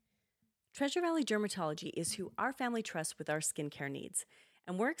Treasure Valley Dermatology is who our family trusts with our skincare needs,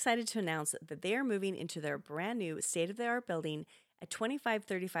 and we're excited to announce that they are moving into their brand new state-of-the-art building at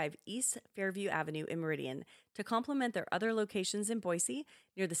 2535 East Fairview Avenue in Meridian to complement their other locations in Boise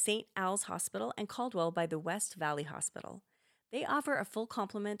near the St. Al's Hospital and Caldwell by the West Valley Hospital. They offer a full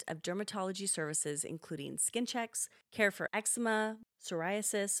complement of dermatology services including skin checks, care for eczema,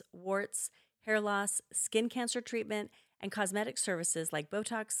 psoriasis, warts, hair loss, skin cancer treatment, and cosmetic services like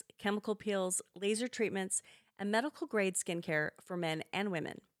Botox, chemical peels, laser treatments, and medical-grade skincare for men and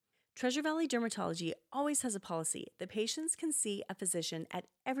women. Treasure Valley Dermatology always has a policy that patients can see a physician at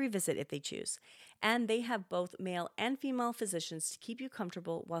every visit if they choose, and they have both male and female physicians to keep you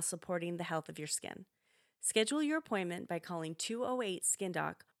comfortable while supporting the health of your skin. Schedule your appointment by calling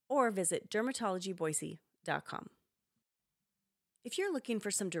 208-SKIN-DOC or visit dermatologyboise.com. If you're looking for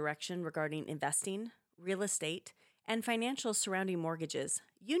some direction regarding investing, real estate, and financials surrounding mortgages,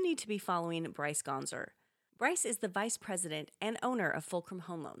 you need to be following Bryce Gonzer. Bryce is the vice president and owner of Fulcrum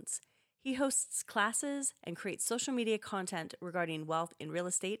Home Loans. He hosts classes and creates social media content regarding wealth in real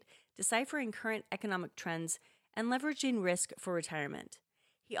estate, deciphering current economic trends, and leveraging risk for retirement.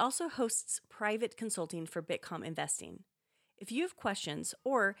 He also hosts private consulting for Bitcoin investing. If you have questions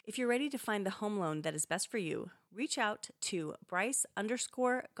or if you're ready to find the home loan that is best for you, reach out to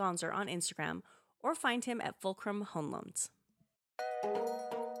Bryce_Gonzer on Instagram or find him at Fulcrum Home Loans.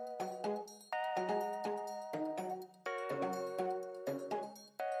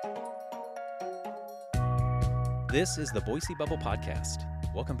 This is the Boise Bubble Podcast.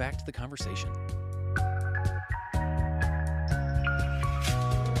 Welcome back to the conversation.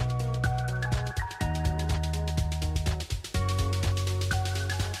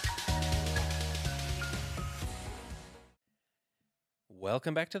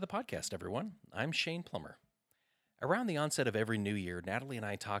 Welcome back to the podcast, everyone. I'm Shane Plummer. Around the onset of every new year, Natalie and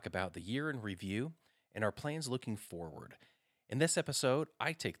I talk about the year in review and our plans looking forward. In this episode,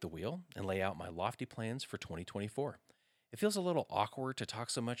 I take the wheel and lay out my lofty plans for 2024. It feels a little awkward to talk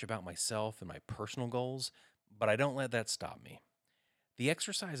so much about myself and my personal goals, but I don't let that stop me. The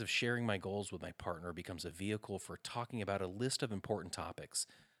exercise of sharing my goals with my partner becomes a vehicle for talking about a list of important topics,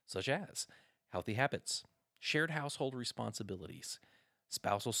 such as healthy habits, shared household responsibilities,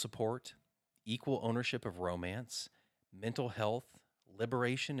 spousal support, equal ownership of romance, mental health,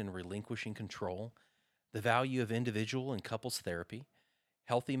 liberation and relinquishing control, the value of individual and couples therapy,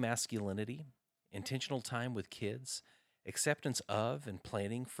 healthy masculinity, intentional time with kids, acceptance of and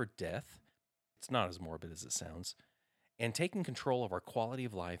planning for death, it's not as morbid as it sounds, and taking control of our quality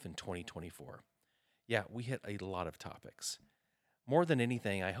of life in 2024. Yeah, we hit a lot of topics. More than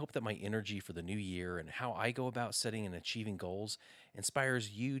anything, I hope that my energy for the new year and how I go about setting and achieving goals inspires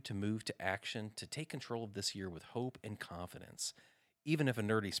you to move to action to take control of this year with hope and confidence. Even if a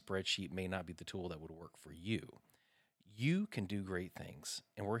nerdy spreadsheet may not be the tool that would work for you, you can do great things,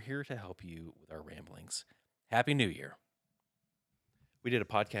 and we're here to help you with our ramblings. Happy New Year. We did a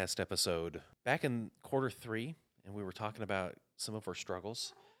podcast episode back in quarter 3, and we were talking about some of our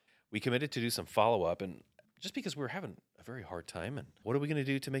struggles. We committed to do some follow-up, and just because we were having a very hard time, and what are we going to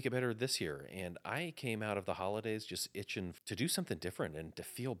do to make it better this year? And I came out of the holidays just itching to do something different and to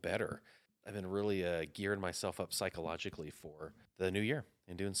feel better. I've been really gearing myself up psychologically for the new year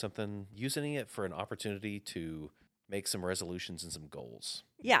and doing something, using it for an opportunity to make some resolutions and some goals.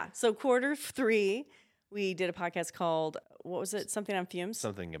 Yeah, so quarter 3, we did a podcast called, what was it? Something on fumes?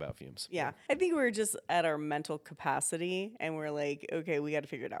 Something about fumes. Yeah. I think we were just at our mental capacity and we're like, okay, we got to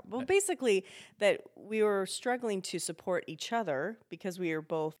figure it out. Well, basically that we were struggling to support each other because we were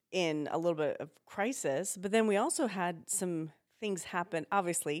both in a little bit of crisis, but then we also had some things happen,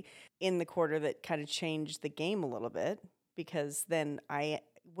 obviously, in the quarter that kind of changed the game a little bit because then I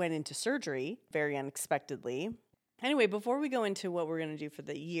went into surgery very unexpectedly. Anyway, before we go into what we're going to do for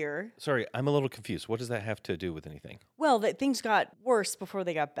the year. Sorry, I'm a little confused. What does that have to do with anything? Well, that things got worse before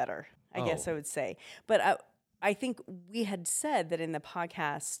they got better, I guess I would say. But I think we had said that in the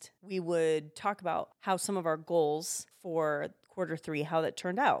podcast, we would talk about how some of our goals for quarter 3, how that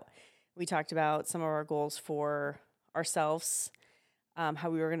turned out. We talked about some of our goals for ourselves,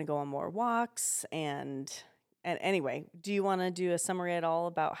 how we were going to go on more walks. And anyway, do you want to do a summary at all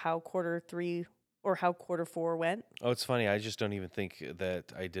about how quarter 3 or how quarter 4 went? Oh, it's funny. I just don't even think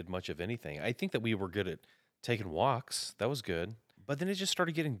that I did much of anything. I think that we were good at taking walks. That was good. But then it just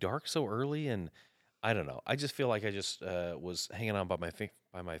started getting dark so early, and I don't know. I just feel like I just was hanging on by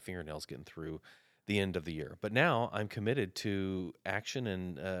my fingernails getting through the end of the year. But now I'm committed to action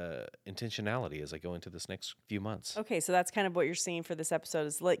and intentionality as I go into this next few months. Okay, so that's kind of what you're seeing for this episode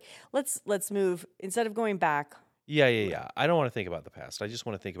is like, let's move, instead of going back, Yeah. I don't want to think about the past. I just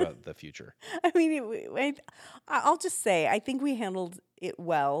want to think about the future. I mean, I'll just say, I think we handled it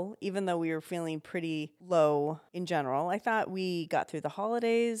well, even though we were feeling pretty low in general. I thought we got through the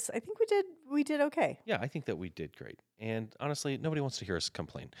holidays. I think we did okay. Yeah, I think that we did great. And honestly, nobody wants to hear us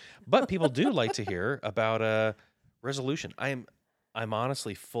complain. But people do like to hear about a resolution. I'm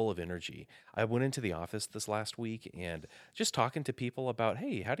honestly full of energy. I went into the office this last week and just talking to people about,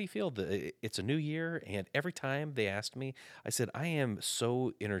 hey, how do you feel? It's a new year. And every time they asked me, I said, I am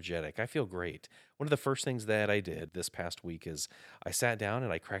so energetic. I feel great. One of the first things that I did this past week is I sat down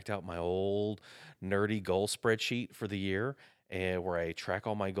and I cracked out my old nerdy goal spreadsheet for the year, and where I track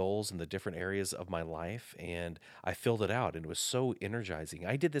all my goals in the different areas of my life, and I filled it out, and it was so energizing.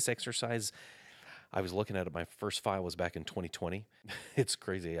 I did this exercise. I was looking at it. My first file was back in 2020. It's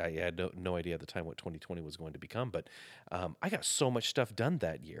crazy. I had no idea at the time what 2020 was going to become, but I got so much stuff done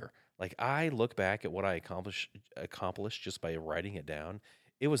that year. Like, I look back at what I accomplished just by writing it down.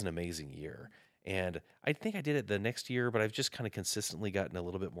 It was an amazing year. And I think I did it the next year, but I've just kind of consistently gotten a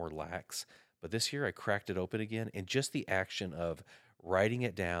little bit more lax. But this year I cracked it open again, and just the action of writing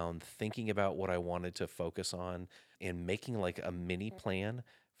it down, thinking about what I wanted to focus on, and making like a mini plan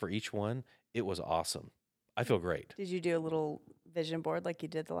for each one, it was awesome. I feel great. Did you do a little vision board like you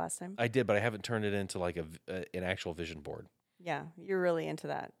did the last time? I did, but I haven't turned it into like an actual vision board. Yeah, you're really into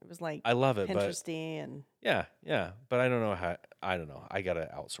that. It was like I love it, Pinteresty and yeah. But I don't know how. I don't know. I gotta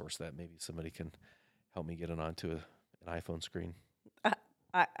outsource that. Maybe somebody can help me get it onto an iPhone screen.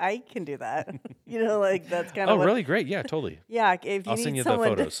 I can do that. Like that's kind Oh, of really? Great. Yeah, totally. Yeah, if you I'll send need you the someone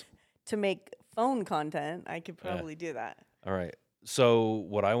photos. to make phone content, I could probably do that. All right. So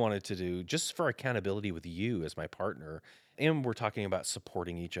what I wanted to do, just for accountability with you as my partner, and we're talking about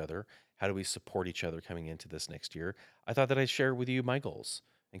supporting each other. How do we support each other coming into this next year? I thought that I'd share with you my goals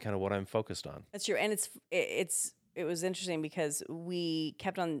and kind of what I'm focused on. That's true, and it was interesting because we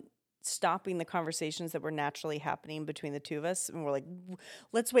kept on stopping the conversations that were naturally happening between the two of us, and we're like,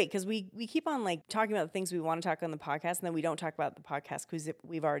 let's wait, because we keep on like talking about the things we want to talk on the podcast, and then we don't talk about the podcast because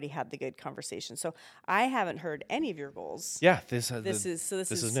we've already had the good conversation. So I haven't heard any of your goals. Yeah, this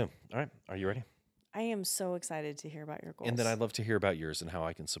is new. All right, are you ready? I am so excited to hear about your goals. And then I'd love to hear about yours and how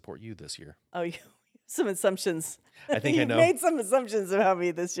I can support you this year. Oh, some assumptions. I think I know. You've made some assumptions about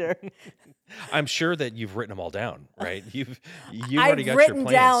me this year. I'm sure that you've written them all down, right? You've already got your plans. I've written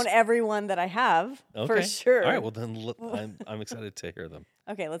down every one that I have, for sure. All right, well then I'm excited to hear them.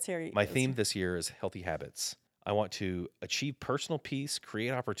 Okay, let's hear you. My theme this year is healthy habits. I want to achieve personal peace,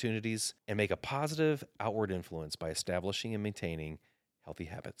 create opportunities, and make a positive outward influence by establishing and maintaining healthy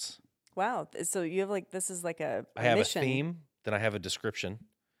habits. Wow. So you have this is like a I have mission. a theme, then I have a description,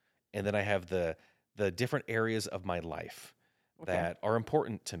 and then I have the different areas of my life that are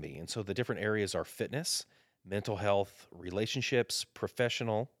important to me. And so the different areas are fitness, mental health, relationships,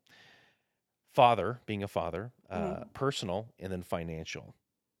 professional, being a father, personal, and then financial.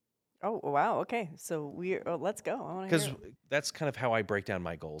 Oh, wow. Okay. So let's go. I want to Because that's kind of how I break down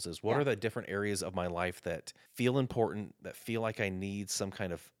my goals is what are the different areas of my life that feel important, that feel like I need some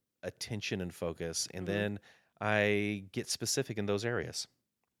kind of attention and focus, and then I get specific in those areas.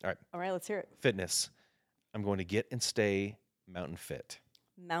 All right, let's hear it. Fitness. I'm going to get and stay mountain fit.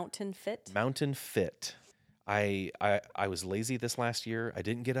 Mountain fit? Mountain fit. I was lazy this last year. I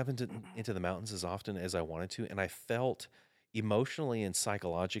didn't get up into the mountains as often as I wanted to, and I felt emotionally and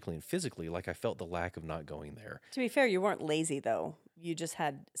psychologically and physically like I felt the lack of not going there. To be fair, you weren't lazy, though. You just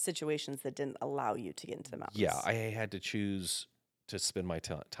had situations that didn't allow you to get into the mountains. Yeah, I had to choose to spend my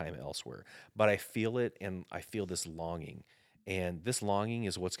time elsewhere. But I feel it, and I feel this longing. And this longing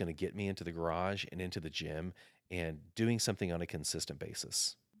is what's going to get me into the garage and into the gym and doing something on a consistent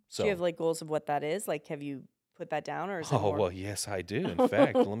basis. So, do you have goals of what that is? Have you put that down, or is it more? Well, yes, I do. In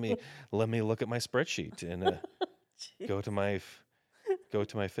fact, let me look at my spreadsheet and go to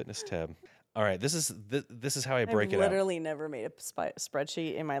my fitness tab. All right, this is how I break it out. I've literally never made a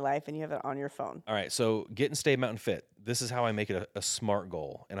spreadsheet in my life, and you have it on your phone. All right, so get and stay mountain fit. This is how I make it a SMART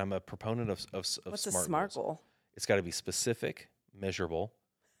goal, and I'm a proponent of What's SMART a SMART goals. goal? It's got to be specific, measurable,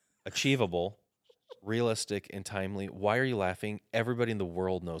 achievable, realistic, and timely. Why are you laughing? Everybody in the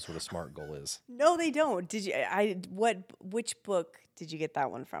world knows what a SMART goal is. No, they don't. Did you? Which book did you get that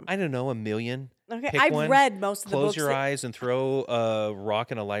one from? I don't know, a million. Okay, Pick I've one, read most of the books. Close your eyes and throw a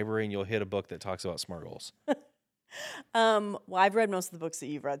rock in a library, and you'll hit a book that talks about SMART goals. Well, I've read most of the books that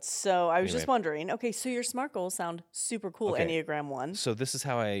you've read, so I was just wondering. Okay, so your SMART goals sound super cool. Okay. Enneagram 1. So this is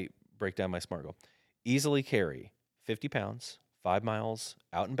how I break down my SMART goal. Easily carry 50 pounds, 5 miles,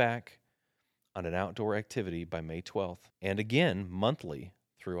 out and back on an outdoor activity by May 12th, and again monthly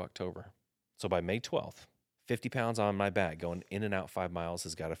through October. So by May 12th, 50 pounds on my back going in and out 5 miles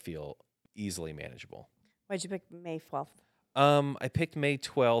has got to feel easily manageable. Why'd you pick May 12th? I picked May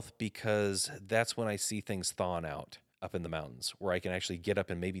 12th because that's when I see things thawing out up in the mountains, where I can actually get up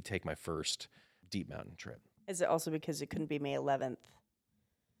and maybe take my first deep mountain trip. Is it also because it couldn't be May 11th?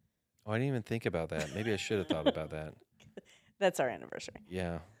 Oh, I didn't even think about that. Maybe I should have thought about that. That's our anniversary.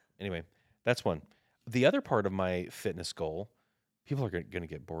 Yeah. Anyway, that's one. The other part of my fitness goal, people are going to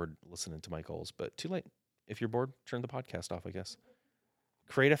get bored listening to my goals, but too late. If you're bored, turn the podcast off, I guess.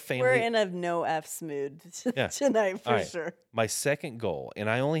 Create a family. We're in a no F's mood tonight for sure. My second goal, and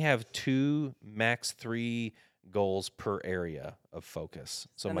I only have 2, max 3 goals per area of focus.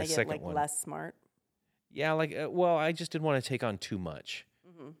 So and my second like one, less smart. Yeah, like well, I just didn't want to take on too much.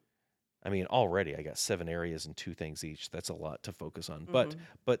 Mm-hmm. I mean, already I got 7 areas and 2 things each. That's a lot to focus on, Mm-hmm.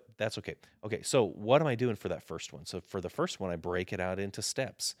 but that's okay. Okay, so what am I doing for that first one? So for the first one, I break it out into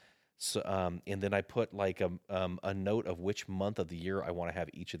steps. So and then I put like a note of which month of the year I want to have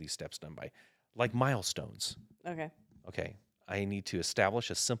each of these steps done by, like milestones. Okay. I need to establish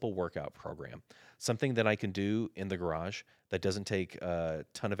a simple workout program, something that I can do in the garage that doesn't take a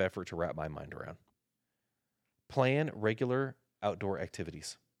ton of effort to wrap my mind around. Plan regular outdoor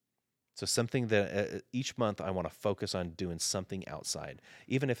activities. So something that each month I want to focus on doing something outside.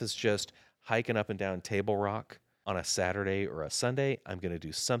 Even if it's just hiking up and down Table Rock on a Saturday or a Sunday, I'm going to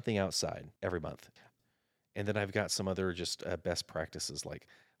do something outside every month. And then I've got some other just best practices like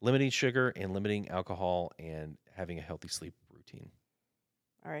limiting sugar and limiting alcohol and having a healthy sleep routine.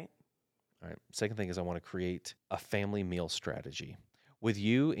 All right. Second thing is I want to create a family meal strategy. With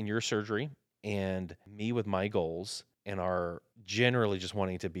you in your surgery and me with my goals and our generally just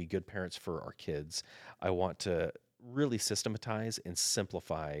wanting to be good parents for our kids, I want to really systematize and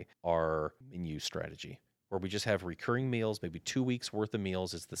simplify our menu strategy where we just have recurring meals, maybe 2 weeks worth of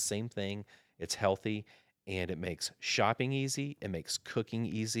meals. It's the same thing. It's healthy and it makes shopping easy. It makes cooking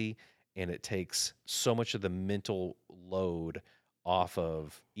easy. And it takes so much of the mental load off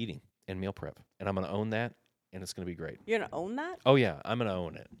of eating and meal prep. And I'm going to own that. And it's going to be great. You're going to own that? Oh, yeah. I'm going to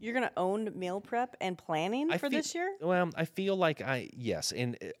own it. You're going to own meal prep and planning this year? Well, I feel like yes.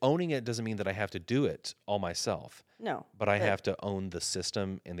 And owning it doesn't mean that I have to do it all myself. No. But I have to own the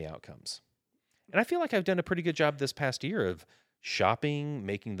system and the outcomes. And I feel like I've done a pretty good job this past year of shopping,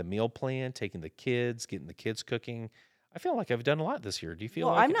 making the meal plan, taking the kids, getting the kids cooking. I feel like I've done a lot this year. Do you feel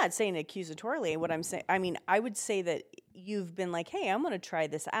like I'm not saying accusatorily. What I'm saying, I mean, I would say that you've been like, hey, I'm going to try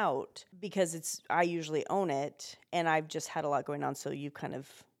this out because I usually own it and I've just had a lot going on. So you kind of,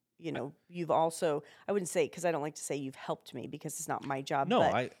 you've also, I wouldn't say, because I don't like to say you've helped me because it's not my job. No,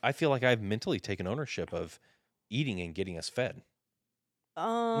 I feel like I've mentally taken ownership of eating and getting us fed.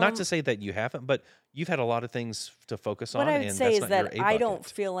 Not to say that you haven't, but you've had a lot of things to focus on. What I would say is that I don't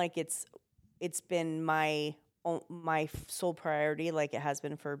bucket. feel like it's been my sole priority like it has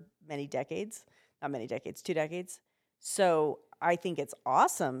been for many decades. Not many decades, 2 decades. So I think it's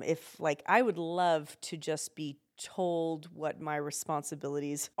awesome if I would love to just be told what my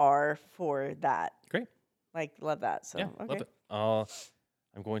responsibilities are for that. Great. Love that. So yeah, okay. love it.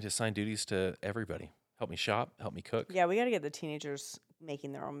 I'm going to assign duties to everybody. Help me shop, help me cook. Yeah, we got to get the teenagers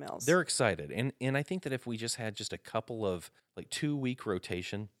making their own meals. They're excited. And I think that if we just had just a couple of 2-week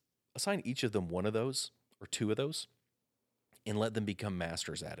rotation, assign each of them one of those or 2 of those and let them become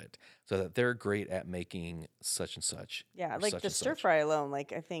masters at it so that they're great at making such and such. Yeah, the stir fry alone, I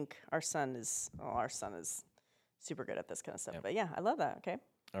think our son is super good at this kind of stuff. Yep. But yeah, I love that. Okay.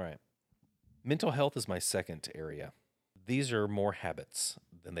 All right. Mental health is my second area. These are more habits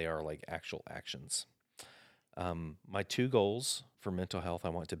than they are actual actions. My 2 goals for mental health, I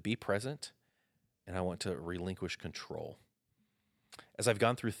want to be present and I want to relinquish control. As I've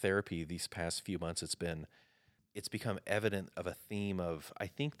gone through therapy these past few months, it's become evident of a theme of, I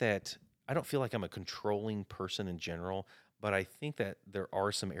think that I don't feel like I'm a controlling person in general, but I think that there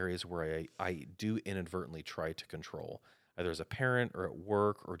are some areas where I do inadvertently try to control, either as a parent or at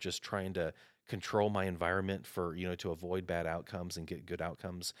work or just trying to control my environment for, to avoid bad outcomes and get good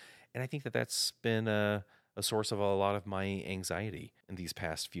outcomes. And I think that that's been a source of a lot of my anxiety in these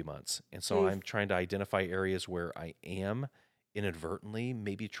past few months. And so I'm trying to identify areas where I am inadvertently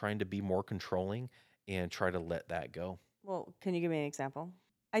maybe trying to be more controlling and try to let that go. Well, can you give me an example?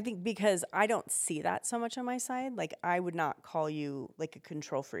 I think because I don't see that so much on my side, I would not call you a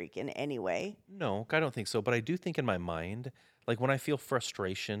control freak in any way. No, I don't think so. But I do think in my mind, when I feel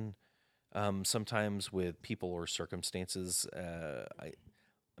frustration, sometimes with people or circumstances,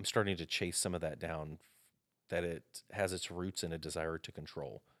 I'm starting to chase some of that down, that it has its roots in a desire to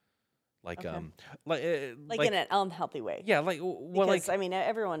control. Like Okay. like Like in an unhealthy way. yeah, like well, Because, like I mean,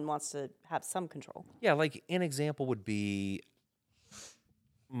 everyone wants to have some control. yeah, like an example would be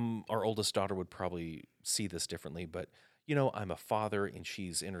our oldest daughter would probably see this differently, but I'm a father and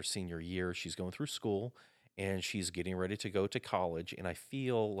she's in her senior year. She's going through school and she's getting ready to go to college. And I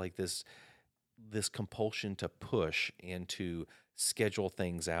feel like this compulsion to push and to schedule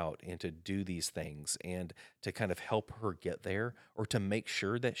things out and to do these things and to kind of help her get there or to make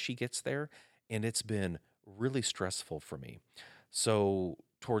sure that she gets there. And it's been really stressful for me. So,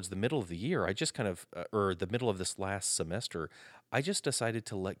 towards the middle of the year, I just kind of, or the middle of this last semester, I just decided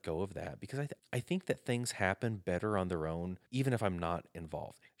to let go of that because I think that things happen better on their own, even if I'm not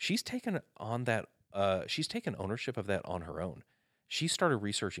involved. She's taken ownership of that on her own. She started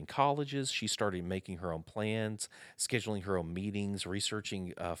researching colleges. She started making her own plans, scheduling her own meetings,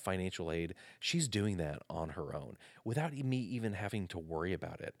 researching financial aid. She's doing that on her own without me even having to worry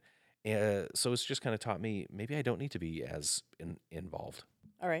about it. So it's just kind of taught me maybe I don't need to be as involved.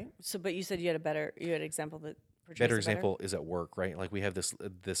 All right. So, but you said you had an example that portrays Better it better. example is at work, right? Like we have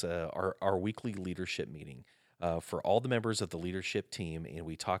our weekly leadership meeting for all the members of the leadership team, and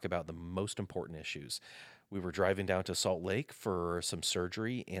we talk about the most important issues. We were driving down to Salt Lake for some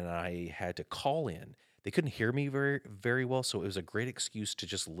surgery, and I had to call in. They couldn't hear me very very well, so it was a great excuse to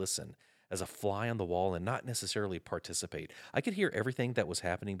just listen as a fly on the wall and not necessarily participate. I could hear everything that was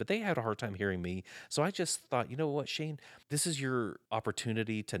happening, but they had a hard time hearing me. So I just thought, you know what, Shane, this is your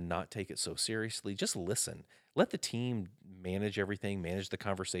opportunity to not take it so seriously. Just listen. Let the team manage everything, manage the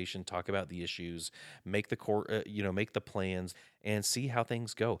conversation, talk about the issues, make the make the plans, and see how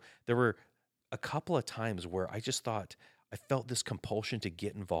things go. There were a couple of times where I just thought I felt this compulsion to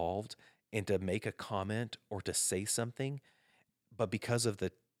get involved and to make a comment or to say something, but because of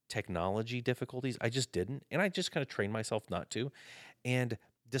the technology difficulties, I just didn't. And I just kind of trained myself not to. And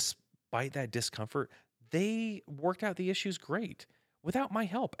despite that discomfort, they worked out the issues great without my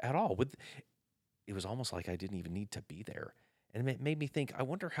help at all. It was almost like I didn't even need to be there. And it made me think, I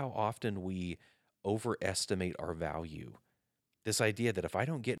wonder how often we overestimate our value. This idea that if I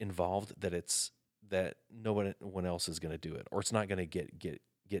don't get involved, that no one else is going to do it, or it's not going to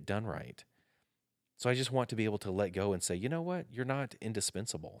get done right. So I just want to be able to let go and say, you know what? You're not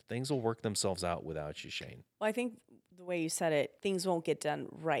indispensable. Things will work themselves out without you, Shane. Well, I think the way you said it, things won't get done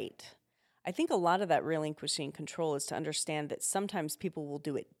right. I think a lot of that relinquishing control is to understand that sometimes people will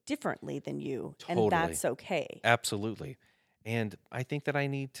do it differently than you, Totally. and that's okay. Absolutely. And I think that I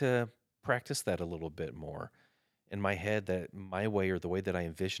need to practice that a little bit more in my head, that my way or the way that I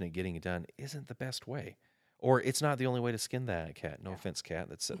envision it getting done isn't the best way. Or it's not the only way to skin that cat. No offense, cat,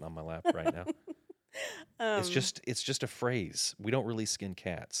 that's sitting on my lap right now. It's just a phrase. We don't really skin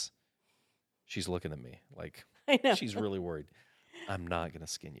cats. She's looking at me like I know. she's really worried. I'm not going to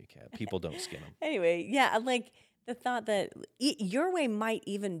skin you, cat. People don't skin them. Anyway, yeah, like the thought that your way might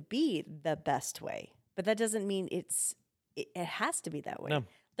even be the best way, but that doesn't mean it has to be that way. No.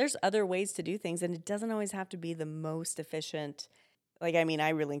 There's other ways to do things, and it doesn't always have to be the most efficient. Like, I mean, I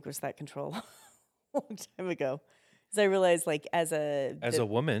relinquished that control a long time ago because I realized, like, as a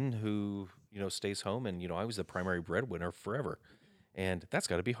woman who stays home, and I was the primary breadwinner forever, and that's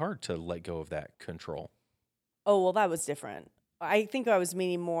got to be hard to let go of that control. Oh, well, that was different. I think I was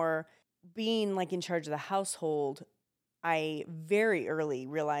meaning more being like in charge of the household. I very early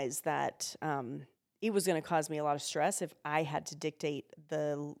realized that it was going to cause me a lot of stress if I had to dictate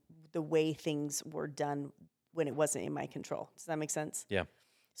the way things were done when it wasn't in my control. Does that make sense? Yeah.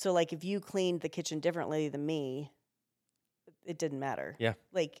 So, like, if you cleaned the kitchen differently than me, it didn't matter. Yeah.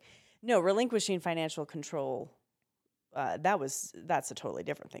 Like, no, relinquishing financial control. That's a totally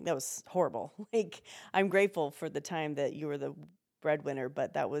different thing. That was horrible. Like, I'm grateful for the time that you were the breadwinner,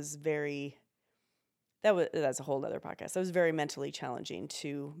 but that's a whole other podcast. That was very mentally challenging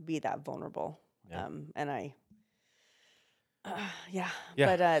to be that vulnerable. Yeah. And I, yeah.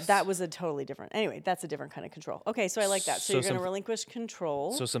 Yeah. But that was a totally different. Anyway, that's a different kind of control. Okay, so I like that. So you're going to relinquish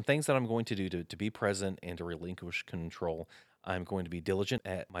control. So some things that I'm going to do to be present and to relinquish control. I'm going to be diligent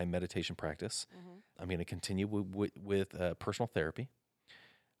at my meditation practice. Mm-hmm. I'm going to continue with personal therapy.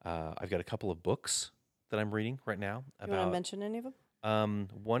 I've got a couple of books that I'm reading right now. You want to mention any of them?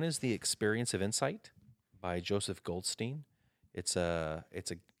 One is The Experience of Insight by Joseph Goldstein. It's a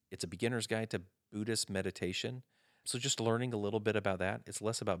beginner's guide to Buddhist meditation. So just learning a little bit about that. It's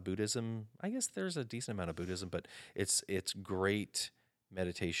less about Buddhism. I guess there's a decent amount of Buddhism, but it's great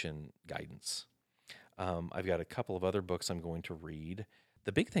meditation guidance. I've got a couple of other books I'm going to read.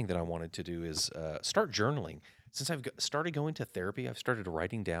 The big thing that I wanted to do is start journaling. Since I've started going to therapy, I've started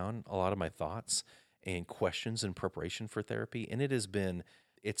writing down a lot of my thoughts and questions in preparation for therapy, and it has been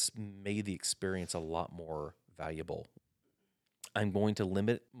it's made the experience a lot more valuable. I'm going to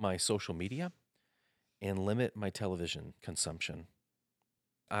limit my social media and limit my television consumption.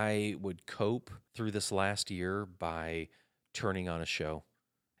 I would cope through this last year by turning on a show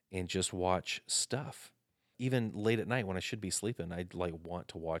and just watch stuff. Even late at night when I should be sleeping, I'd like want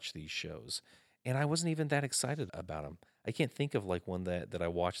to watch these shows. And I wasn't even that excited about them. I can't think of like one that I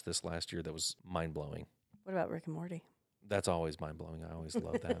watched this last year that was mind blowing. What about Rick and Morty? That's always mind blowing. I always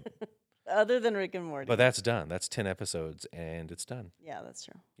love that. Other than Rick and Morty. But that's done. That's 10 episodes and it's done. Yeah, that's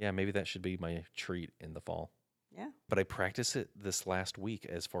true. Yeah, maybe that should be my treat in the fall. Yeah. But I practiced it this last week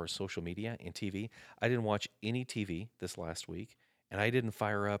as far as social media and TV. I didn't watch any TV this last week, and I didn't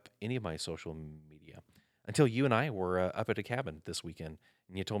fire up any of my social media until you and I were up at a cabin this weekend,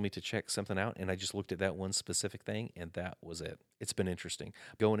 and you told me to check something out, and I just looked at that one specific thing, and that was it. It's been interesting.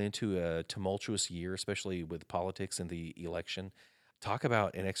 Going into a tumultuous year, especially with politics and the election, talk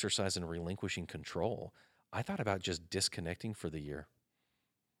about an exercise in relinquishing control. I thought about just disconnecting for the year.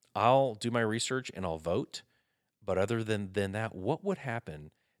 I'll do my research and I'll vote. But other than that, what would happen?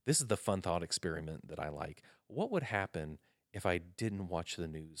 This is the fun thought experiment that I like. What would happen if I didn't watch the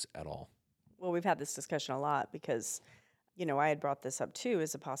news at all? Well, we've had this discussion a lot because, I had brought this up too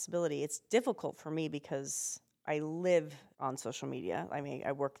as a possibility. It's difficult for me because I live on social media. I mean,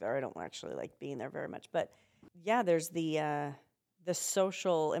 I work there. I don't actually like being there very much. But yeah, there's the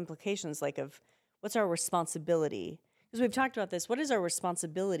social implications of what's our responsibility? Because we've talked about this. What is our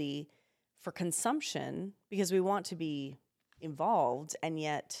responsibility for consumption, because we want to be involved, and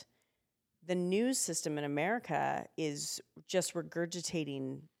yet the news system in America is just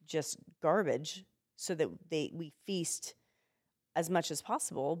regurgitating just garbage so that we feast as much as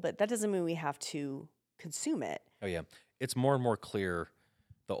possible, but that doesn't mean we have to consume it. Oh, yeah. It's more and more clear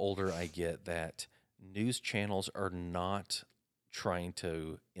the older I get that news channels are not trying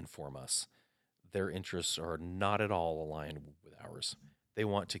to inform us. Their interests are not at all aligned with ours. They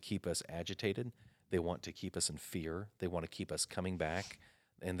want to keep us agitated. They want to keep us in fear. They want to keep us coming back.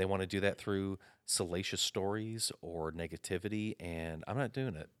 And they want to do that through salacious stories or negativity. And I'm not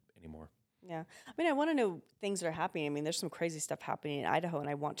doing it anymore. Yeah. I mean, I want to know things that are happening. I mean, there's some crazy stuff happening in Idaho, and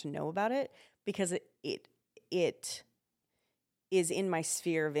I want to know about it because it is in my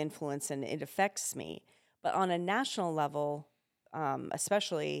sphere of influence and it affects me. But on a national level,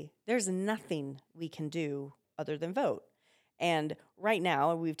 especially, there's nothing we can do other than vote. And right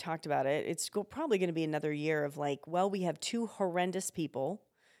now, we've talked about it, it's probably going to be another year of we have two horrendous people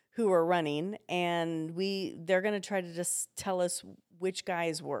who are running, and they're going to try to just tell us which guy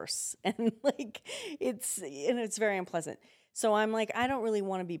is worse. And it's very unpleasant. So I'm I don't really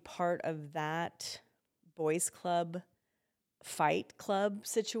want to be part of that boys club, fight club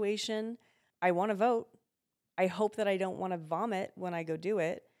situation. I want to vote. I hope that I don't want to vomit when I go do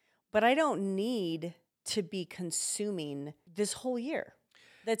it, but I don't need to be consuming this whole year.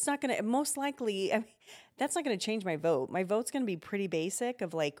 That's not going to, most likely, that's not going to change my vote. My vote's going to be pretty basic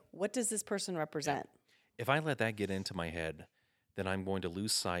of what does this person represent? If I let that get into my head, then I'm going to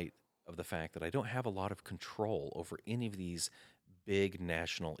lose sight of the fact that I don't have a lot of control over any of these big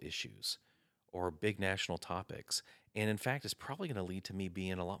national issues or big national topics. And in fact, it's probably going to lead to me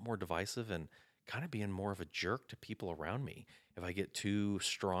being a lot more divisive and kind of being more of a jerk to people around me. If I get too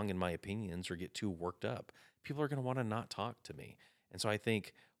strong in my opinions or get too worked up, people are going to want to not talk to me. And so I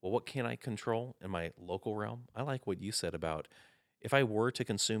think, well, what can I control in my local realm? I like what you said about if I were to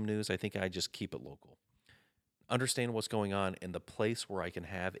consume news, I think I just keep it local. Understand what's going on in the place where I can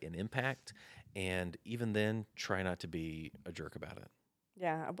have an impact, and even then, try not to be a jerk about it.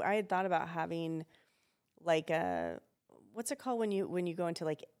 Yeah, I had thought about having what's it called when you go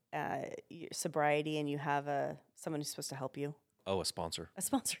into sobriety and you have someone who's supposed to help you? Oh, a sponsor. A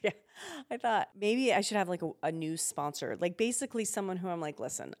sponsor, yeah. I thought maybe I should have a news sponsor, basically someone who I'm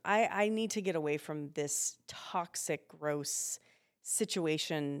listen, I need to get away from this toxic, gross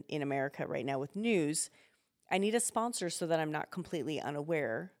situation in America right now with news. I need a sponsor so that I'm not completely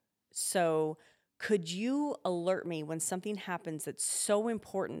unaware. So could you alert me when something happens that's so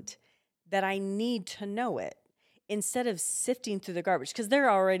important that I need to know it? Instead of sifting through the garbage, because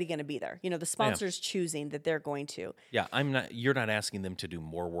they're already going to be there. The sponsor's choosing that they're going to. Yeah, you're not asking them to do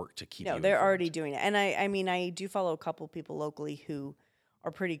more work to keep you No, they're informed. already doing it. And I do follow a couple people locally who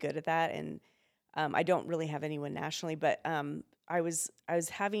are pretty good at that. And I don't really have anyone nationally, but I was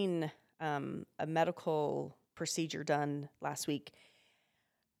having a medical procedure done last week,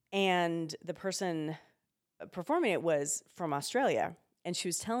 and the person performing it was from Australia, and she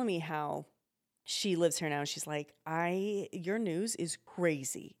was telling me how she lives here now, and she's your news is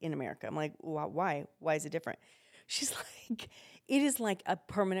crazy in America. I'm why? Why is it different? She's like, it is like a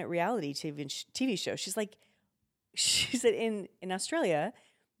permanent reality TV show. She said in Australia,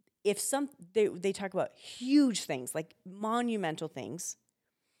 if they talk about huge things, like monumental things,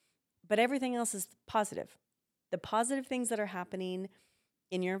 but everything else is positive. The positive things that are happening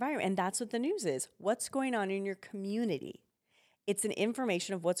in your environment. And that's what the news is. What's going on in your community? It's an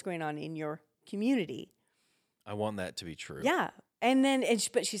information of what's going on in your community. I want that to be true. Yeah.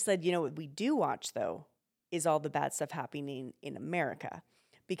 But she said, what we do watch, though, is all the bad stuff happening in America,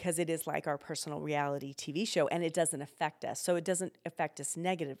 because it is like our personal reality TV show, and it doesn't affect us. So it doesn't affect us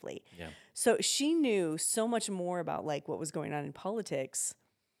negatively. Yeah. So she knew so much more about like what was going on in politics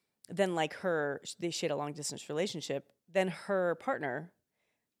than like she had a long distance relationship, than her partner,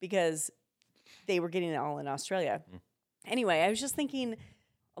 because they were getting it all in Australia. Mm. Anyway, I was just thinking,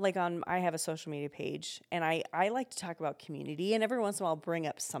 like I have a social media page, and I like to talk about community, and every once in a while I'll bring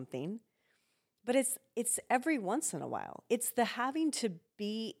up something. But it's every once in a while. It's the having to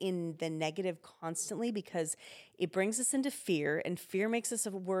be in the negative constantly, because it brings us into fear, and fear makes us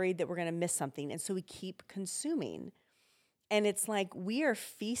worried that we're going to miss something. And so we keep consuming. And it's like we are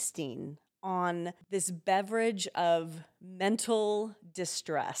feasting on this beverage of mental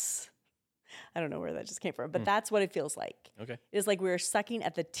distress. I don't know where that just came from, but that's what it feels like. Okay. It's like we're sucking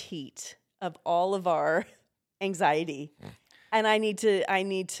at the teat of all of our anxiety. And I need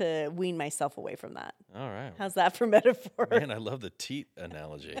to wean myself away from that. All right. How's that for metaphor? Man, I love the teat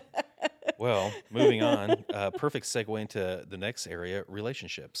analogy. Well, moving on. Perfect segue into the next area,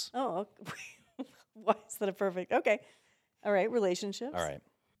 relationships. Oh, why is that a perfect? Okay. All right, relationships. All right.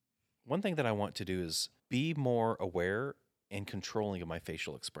 One thing that I want to do is be more aware and controlling of my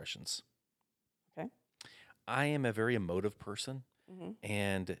facial expressions. Okay. I am a very emotive person,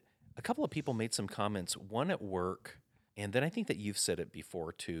 and a couple of people made some comments, one at work, and then I think that you've said it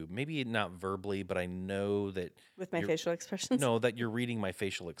before too. Maybe not verbally, but I know that with my facial expressions. No, that you're reading my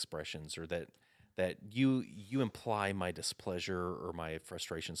facial expressions, or that you imply my displeasure or my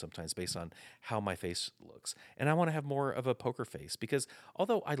frustration sometimes based on how my face looks. And I want to have more of a poker face, because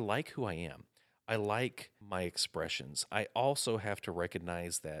although I like who I am, I like my expressions, I also have to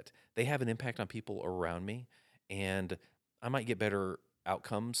recognize that they have an impact on people around me, and I might get better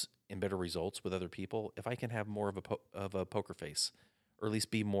outcomes and better results with other people if I can have more of a poker face, or at least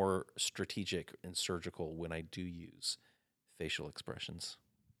be more strategic and surgical when I do use facial expressions.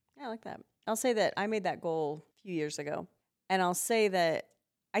 I like that. I'll say that I made that goal a few years ago, and I'll say that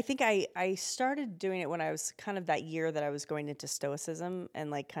I think I started doing it when I was kind of that year that I was going into Stoicism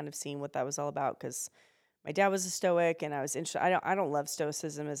and like kind of seeing what that was all about, because my dad was a Stoic, and I was interested. I don't love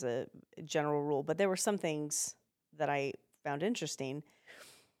Stoicism as a general rule, but there were some things that I found interesting.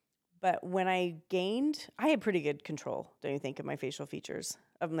 But when I had pretty good control, don't you think, of my facial features?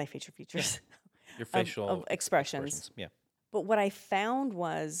 Your facial of expressions. Yeah. But what I found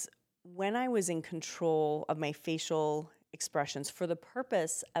was, when I was in control of my facial expressions for the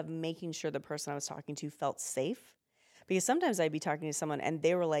purpose of making sure the person I was talking to felt safe, because sometimes I'd be talking to someone and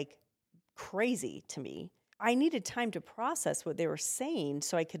they were like crazy to me. I needed time to process what they were saying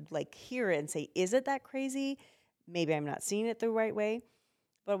so I could like hear it and say, is it that crazy? Maybe I'm not seeing it the right way.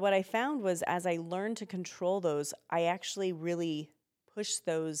 But what I found was, as I learned to control those, I actually really pushed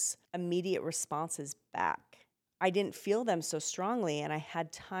those immediate responses back. I didn't feel them so strongly, and I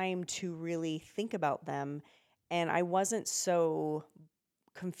had time to really think about them, and I wasn't so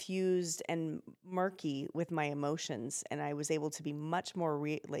confused and murky with my emotions, and I was able to be much more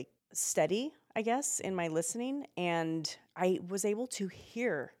steady, I guess, in my listening, and I was able to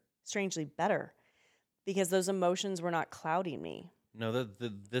hear strangely better because those emotions were not clouding me. No,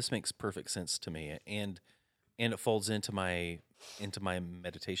 this makes perfect sense to me, and it folds into my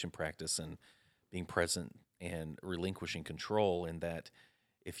meditation practice and being present and relinquishing control, in that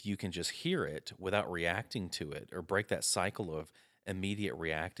if you can just hear it without reacting to it, or break that cycle of immediate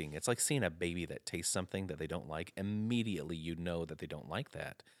reacting. It's like seeing a baby that tastes something that they don't like. Immediately you know that they don't like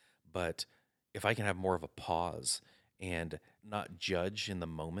that. But if I can have more of a pause and not judge in the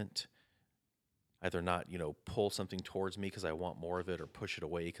moment, either not, pull something towards me because I want more of it, or push it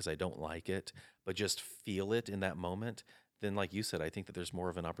away because I don't like it, but just feel it in that moment, then like you said, I think that there's more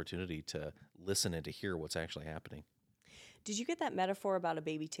of an opportunity to listen and to hear what's actually happening. Did you get that metaphor about a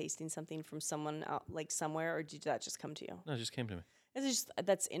baby tasting something from someone out, like somewhere, or did that just come to you? No, it just came to me.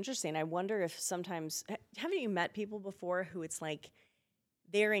 That's interesting. I wonder if sometimes, haven't you met people before who it's like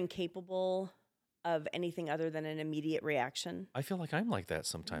they're incapable of anything other than an immediate reaction? I feel like I'm like that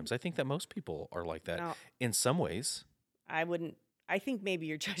sometimes. I think that most people are like that in some ways. I think maybe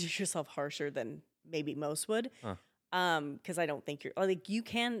you're judging yourself harsher than maybe most would. Because I don't think you're like, you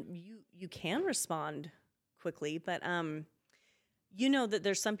can respond quickly, but you know that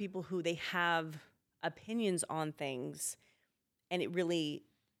there's some people who they have opinions on things, and it really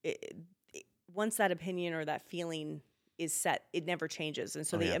once that opinion or that feeling is set, it never changes, and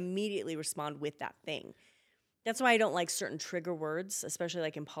so they immediately respond with that thing. That's why I don't like certain trigger words, especially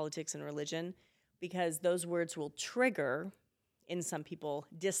like in politics and religion, because those words will trigger in some people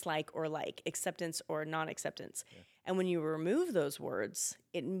dislike or like, acceptance or non-acceptance. Yeah. And when you remove those words,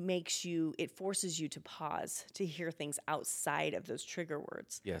 it forces you to pause, to hear things outside of those trigger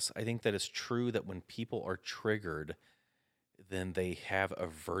words. Yes, I think that it's true that when people are triggered, then they have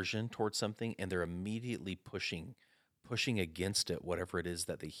aversion towards something and they're immediately pushing against it, whatever it is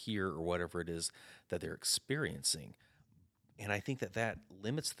that they hear or whatever it is that they're experiencing. And I think that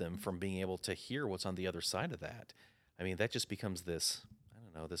limits them from being able to hear what's on the other side of that. I mean, that just becomes this, I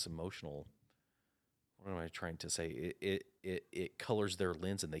don't know, this emotional, what am I trying to say? It colors their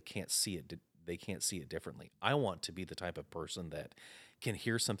lens and they can't see it. They can't see it differently. I want to be the type of person that can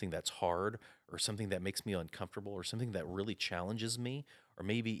hear something that's hard or something that makes me uncomfortable or something that really challenges me or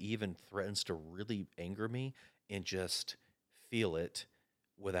maybe even threatens to really anger me and just feel it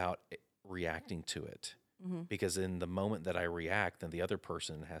without reacting to it. Mm-hmm. Because in the moment that I react, then the other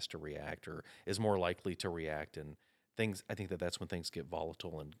person has to react or is more likely to react. And I think that's when things get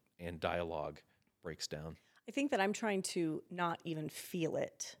volatile and dialogue breaks down. I think that I'm trying to not even feel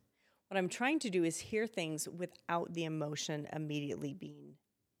it. What I'm trying to do is hear things without the emotion immediately being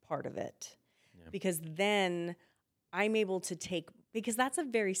part of it. Yeah. Because then I'm able to because that's a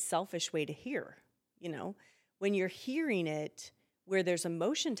very selfish way to hear, you know? When you're hearing it where there's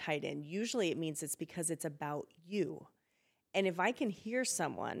emotion tied in, usually it means it's because it's about you. And if I can hear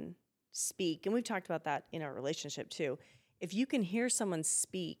someone speak, and we've talked about that in our relationship too, if you can hear someone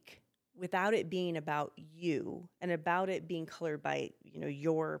speak without it being about you and about it being colored by,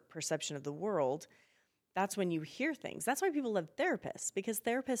 your perception of the world, that's when you hear things. That's why people love therapists, because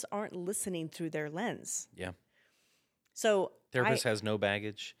therapists aren't listening through their lens. Yeah. So therapist has no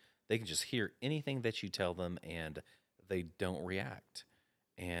baggage. They can just hear anything that you tell them and they don't react.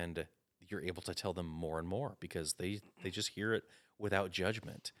 And you're able to tell them more and more because they just hear it without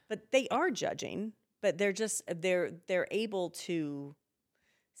judgment. But they are judging, but they're able to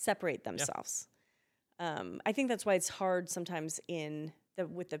separate themselves. Yeah. I think that's why it's hard sometimes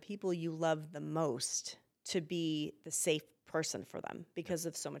with the people you love the most to be the safe person for them because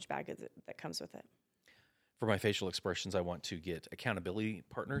of so much baggage that comes with it. For my facial expressions, I want to get accountability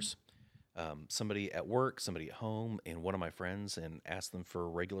partners, somebody at work, somebody at home, and one of my friends, and ask them for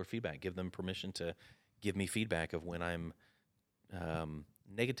regular feedback. Give them permission to give me feedback of when I'm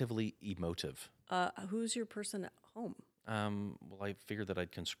negatively emotive. Who's your person at home? Well, I figured that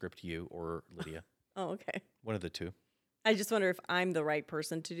I'd conscript you or Lydia. Oh, okay. One of the two. I just wonder if I'm the right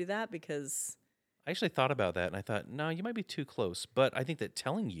person to do that because... I actually thought about that, and I thought, no, you might be too close. But I think that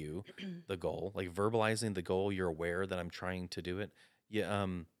telling you the goal, like verbalizing the goal, you're aware that I'm trying to do it. Yeah,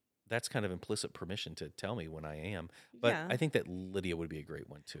 that's kind of implicit permission to tell me when I am. But yeah. I think that Lydia would be a great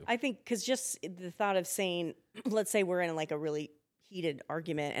one, too. I think because just the thought of saying, let's say we're in like a really heated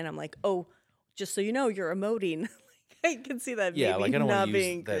argument, and I'm like, oh, just so you know, you're emoting. I can see that. Yeah, like I don't want to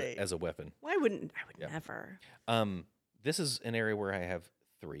use that as a weapon. Why wouldn't I? Would never. This is an area where I have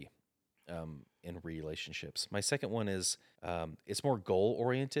 3 in relationships. My second one is it's more goal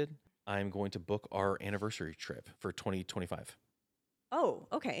oriented. I'm going to book our anniversary trip for 2025. Oh,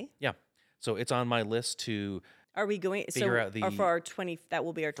 okay. Yeah, so it's on my list to. Are we going? Figure out or for our 20? That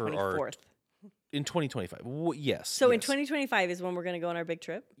will be our 24th. In 2025, yes. So in 2025 is when we're going to go on our big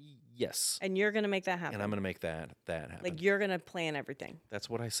trip? Yes. And you're going to make that happen? And I'm going to make that happen. Like you're going to plan everything? That's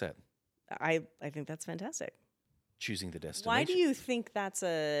what I said. I think that's fantastic. Choosing the destination. Why do you think that's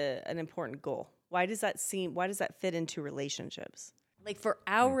an important goal? Why does that fit into relationships? Like for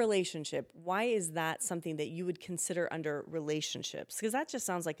our relationship, why is that something that you would consider under relationships? Because that just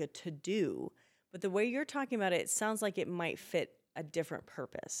sounds like a to-do. But the way you're talking about it sounds like it might fit a different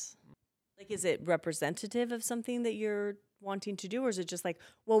purpose. Like, is it representative of something that you're wanting to do? Or is it just like,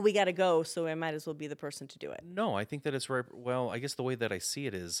 well, we got to go, so I might as well be the person to do it? No, I think that it's right. Well, I guess the way that I see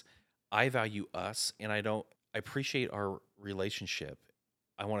it is I value us and I appreciate our relationship.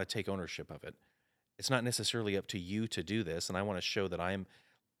 I want to take ownership of it. It's not necessarily up to you to do this. And I want to show that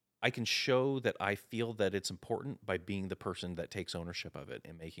I can show that I feel that it's important by being the person that takes ownership of it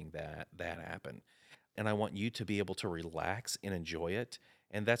and making that happen. And I want you to be able to relax and enjoy it.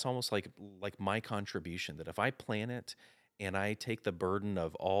 And that's almost like my contribution, that if I plan it and I take the burden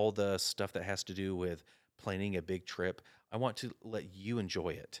of all the stuff that has to do with planning a big trip, I want to let you enjoy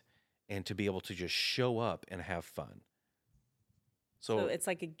it and to be able to just show up and have fun. So it's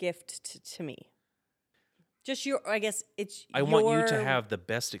like a gift to me. Just your, I guess it's I want you to have the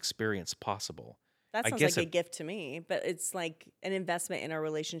best experience possible. that I sounds guess like a gift to me, but it's like an investment in our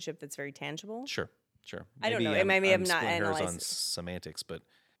relationship that's very tangible. Sure. I don't know. Maybe Maybe I'm I'm not splitting hairs on analyzing. semantics, but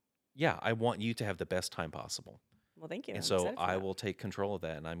yeah, I want you to have the best time possible. Well, thank you. And I'm so excited for I that. will take control of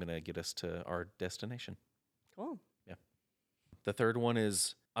that, and I'm going to get us to our destination. Cool. Yeah. The third one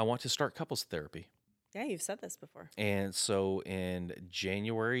is I want to start couples therapy. Yeah, you've said this before. And so in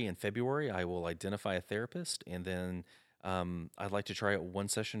January and February, I will identify a therapist, and then I'd like to try it one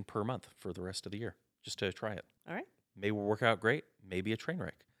session per month for the rest of the year, just to try it. All right. Maybe we'll work out great, maybe a train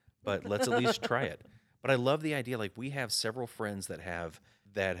wreck, but let's at least try it. But I love the idea. Like, we have several friends that have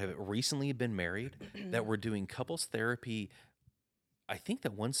recently been married that were doing couples therapy. I think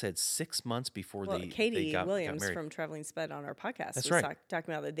that one said 6 months before Well, they Katie got Williams married. from Traveling Spud on our podcast That's was right.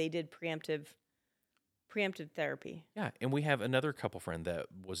 talking about that they did preemptive therapy. Yeah, and we have another couple friend that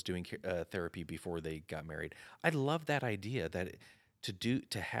was doing therapy before they got married. I love that idea that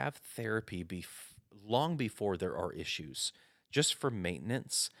to have therapy long before there are issues, just for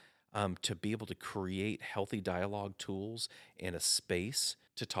maintenance, to be able to create healthy dialogue tools and a space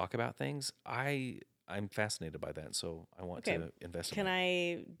to talk about things. I'm fascinated by that, so I want Okay. to invest in Can that.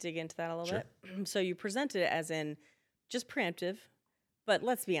 I dig into that a little Sure. bit? So you presented it as in just preemptive, but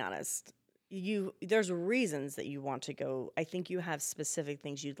let's be honest. There's reasons that you want to go. I think you have specific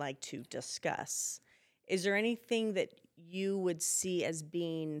things you'd like to discuss. Is there anything that you would see as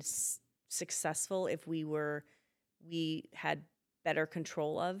being successful if we had better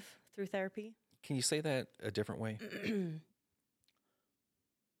control of through therapy? Can you say that a different way?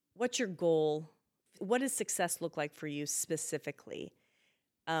 What's your goal? What does success look like for you specifically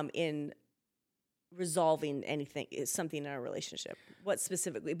in resolving something in our relationship? What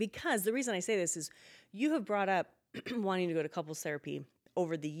specifically? Because the reason I say this is you have brought up wanting to go to couples therapy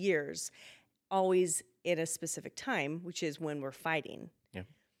over the years, always at a specific time, which is when we're fighting. Yeah.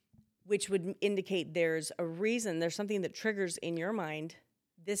 Which would indicate there's a reason, there's something that triggers in your mind,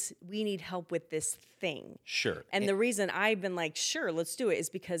 we need help with this thing. Sure. And the reason I've been like, sure, let's do it, is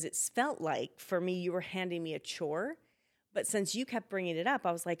because it's felt like, for me, you were handing me a chore. But since you kept bringing it up,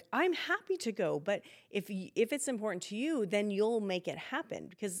 I was like, I'm happy to go. But if it's important to you, then you'll make it happen.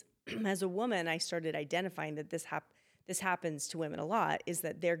 Because as a woman, I started identifying that this happens to women a lot, is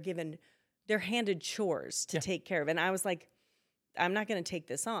that they're handed chores to take care of. And I was like, I'm not going to take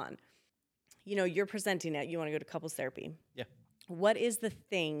this on. You're presenting it. You want to go to couples therapy. Yeah. What is the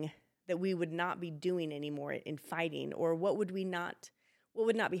thing that we would not be doing anymore in fighting, or what would not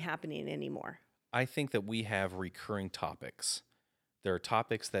be happening anymore? I think that we have recurring topics. There are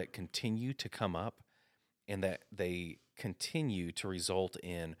topics that continue to come up and that they continue to result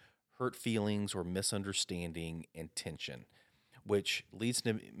in hurt feelings or misunderstanding and tension, which leads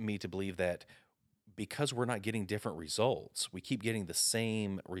me to believe that because we're not getting different results, we keep getting the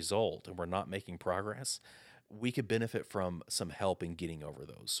same result and we're not making progress, we could benefit from some help in getting over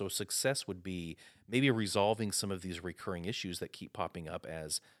those. So success would be maybe resolving some of these recurring issues that keep popping up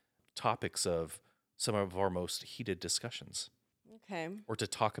as topics of some of our most heated discussions. Okay. Or to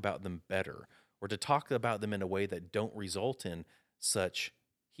talk about them better, or to talk about them in a way that don't result in such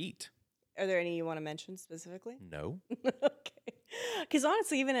heat. Are there any you want to mention specifically? No. Okay. Because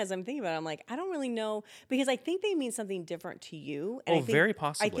honestly, even as I'm thinking about it, I'm like, I don't really know, because I think they mean something different to you. And I think, very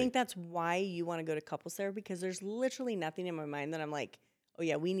possibly. I think that's why you want to go to couples therapy, because there's literally nothing in my mind that I'm like, oh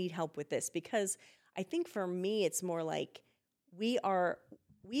yeah, we need help with this. Because I think for me, it's more like we've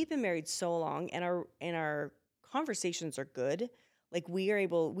been married so long, and our conversations are good. Like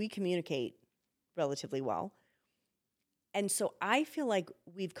we communicate relatively well. And so I feel like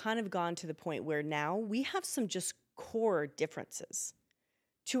we've kind of gone to the point where now we have some just core differences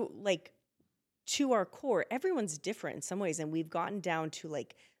to our core. Everyone's different in some ways, and we've gotten down to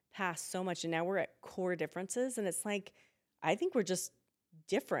like past so much, and now we're at core differences. And it's like, I think we're just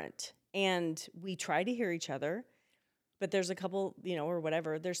different, and we try to hear each other, but there's a couple, or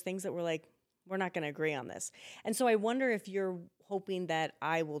whatever, there's things that we're like, we're not going to agree on this. And so I wonder if you're hoping that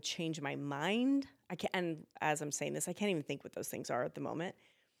I will change my mind. And as I'm saying this, I can't even think what those things are at the moment.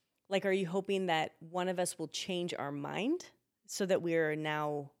 Like, are you hoping that one of us will change our mind so that we're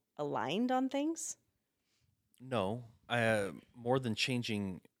now aligned on things? No. More than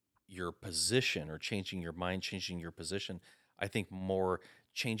changing your position or changing your mind, changing your position, I think more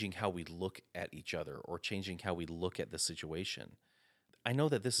changing how we look at each other or changing how we look at the situation. I know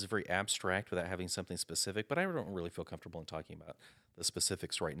that this is very abstract without having something specific, but I don't really feel comfortable in talking about the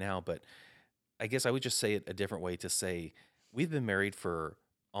specifics right now. But I guess I would just say it a different way, to say we've been married for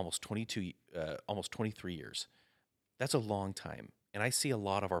almost 23 years. That's a long time. And I see a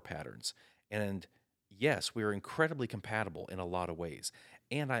lot of our patterns. And yes, we are incredibly compatible in a lot of ways.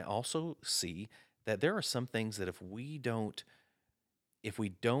 And I also see that there are some things that if we don't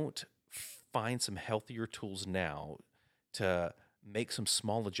find some healthier tools now to make some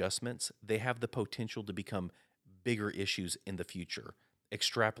small adjustments, they have the potential to become bigger issues in the future,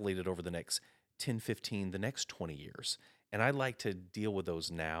 extrapolated over the next 10, 15, the next 20 years. And I like to deal with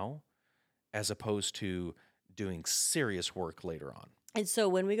those now as opposed to doing serious work later on. And so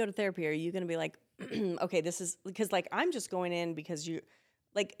when we go to therapy, are you going to be like, okay, this is because like I'm just going in because you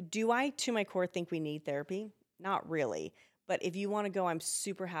like, do I to my core think we need therapy? Not really. But if you want to go, I'm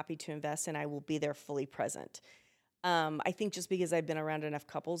super happy to invest and I will be there fully present. I think just because I've been around enough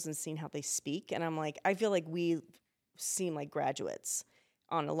couples and seen how they speak, and I'm like, I feel like we seem like graduates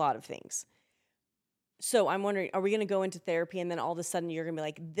on a lot of things. So I'm wondering, are we going to go into therapy and then all of a sudden you're going to be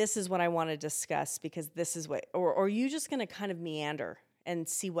like, this is what I want to discuss because this is what, or are you just going to kind of meander and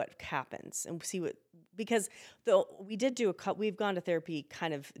see what happens and see what, because though we did do we've gone to therapy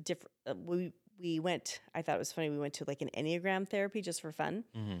kind of different. We went, I thought it was funny, we went to like an Enneagram therapy just for fun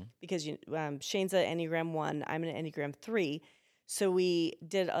because Shane's an Enneagram 1, I'm an Enneagram 3. So we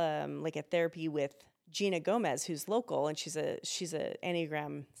did like a therapy with Gina Gomez, who's local, and she's a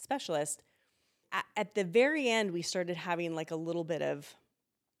Enneagram specialist. At the very end, we started having like a little bit of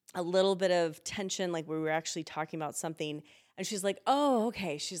tension, like we were actually talking about something. And she's like, oh,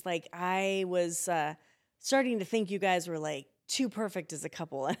 okay. She's like, I was starting to think you guys were like too perfect as a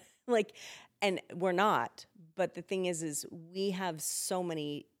couple. Like, and we're not. But the thing is we have so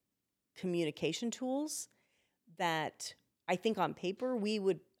many communication tools that I think on paper we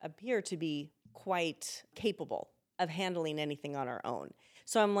would appear to be quite capable of handling anything on our own.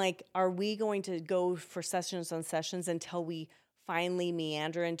 So I'm like, are we going to go for sessions on sessions until we finally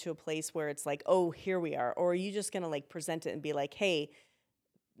meander into a place where it's like, oh, here we are? Or are you just going to like present it and be like, hey,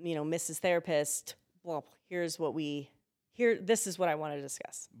 Mrs. Therapist, well, this is what I want to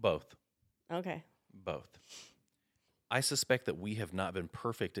discuss. Both. Okay. Both. I suspect that we have not been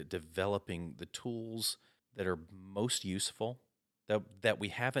perfect at developing the tools that are most useful, that we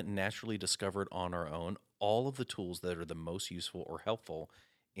haven't naturally discovered on our own, all of the tools that are the most useful or helpful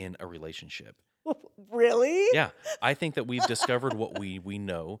in a relationship. Really? Yeah, I think that we've discovered what we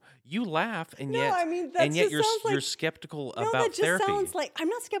know. You laugh, and yet you're skeptical about that just therapy. Sounds like I'm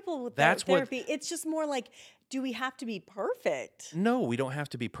not skeptical with therapy. It's just more like, do we have to be perfect? No, we don't have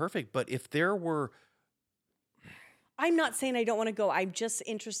to be perfect. But if there were, I'm not saying I don't want to go. I'm just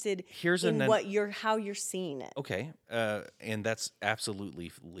interested in how you're seeing it. Okay, and that's absolutely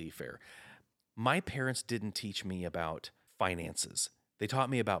fair. My parents didn't teach me about finances. They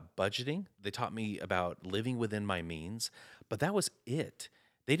taught me about budgeting. They taught me about living within my means, but that was it.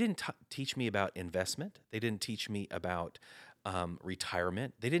 They didn't teach me about investment. They didn't teach me about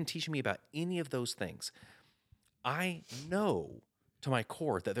retirement. They didn't teach me about any of those things. I know to my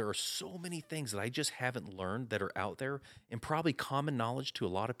core that there are so many things that I just haven't learned that are out there and probably common knowledge to a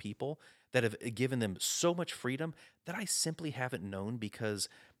lot of people that have given them so much freedom that I simply haven't known because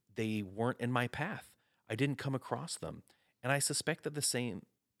they weren't in my path. I didn't come across them. And I suspect that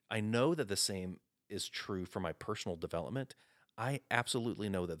I know that the same is true for my personal development. I absolutely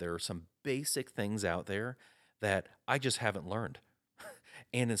know that there are some basic things out there that I just haven't learned.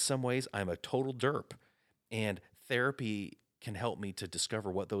 And in some ways, I'm a total derp. And therapy can help me to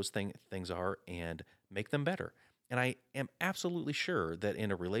discover what those things are and make them better. And I am absolutely sure that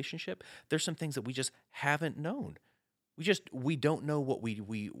in a relationship, there's some things that we just haven't known. We don't know what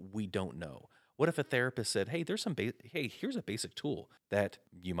we don't know. What if a therapist said, "Hey, here's a basic tool that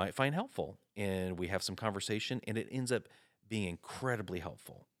you might find helpful," and we have some conversation, and it ends up being incredibly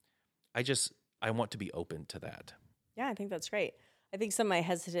helpful. I want to be open to that. Yeah, I think that's great. I think some of my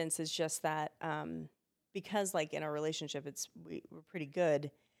hesitance is just that because, like in our relationship, we're pretty good,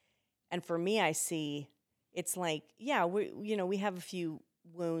 and for me, I see it's like, yeah, we have a few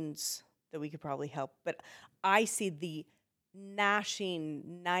wounds that we could probably help, but I see the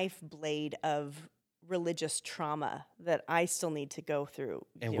gnashing knife blade of religious trauma that I still need to go through.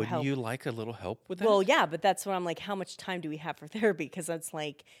 And wouldn't you like a little help with that? Well, yeah, but that's what I'm like, how much time do we have for therapy? Because it's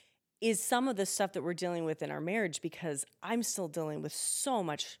like, is some of the stuff that we're dealing with in our marriage, because I'm still dealing with so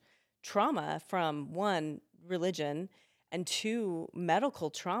much trauma from one, religion, and two, medical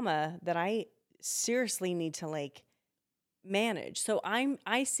trauma that I seriously need to like manage. So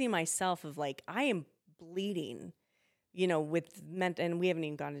I see myself of like, I am bleeding, and we haven't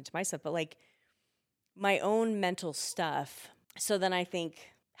even gone into my stuff, but like my own mental stuff. So then I think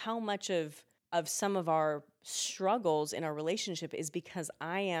how much of some of our struggles in our relationship is because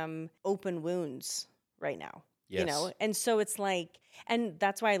I am open wounds right now. Yes. And so it's like, and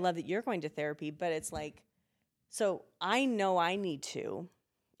that's why I love that you're going to therapy, but it's like, so I know I need to.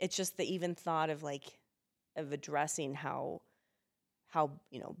 It's just the even thought of of addressing how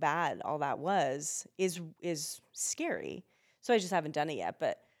bad all that was is scary. So I just haven't done it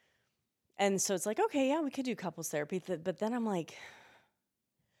yet, and so it's like, okay, yeah, we could do couples therapy, but then I'm like,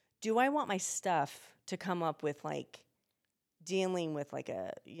 do I want my stuff to come up with dealing with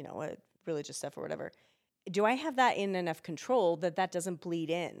a religious stuff or whatever? Do I have that in enough control that doesn't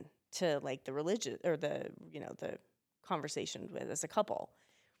bleed in to the religion or the conversation with as a couple?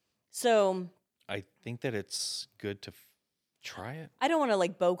 So I think that it's good to try it. I don't want to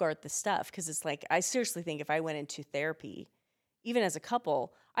bogart the stuff, because it's like, I seriously think if I went into therapy, even as a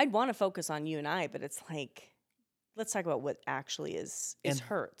couple, I'd want to focus on you and I, but it's like, let's talk about what actually is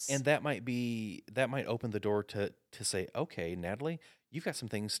hurts. And that might open the door to say, okay, Natalie, you've got some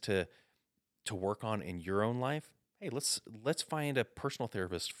things to work on in your own life. Hey, let's find a personal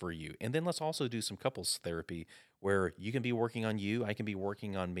therapist for you. And then let's also do some couples therapy where you can be working on you, I can be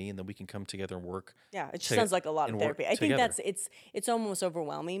working on me, and then we can come together and work. Yeah, it just sounds like a lot of therapy. I think it's almost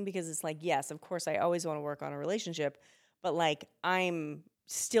overwhelming, because it's like, yes, of course I always want to work on a relationship, but I'm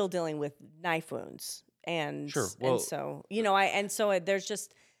still dealing with knife wounds. And sure. Well, and so there's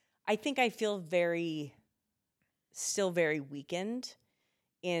just, I think I feel still very weakened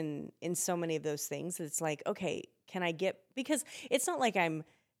in so many of those things. It's like, okay, because it's not like I'm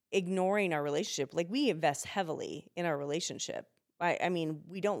ignoring our relationship. We invest heavily in our relationship. I mean,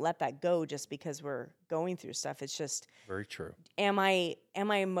 we don't let that go just because we're going through stuff. It's just very true. Am I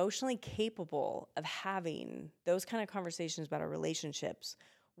emotionally capable of having those kind of conversations about our relationships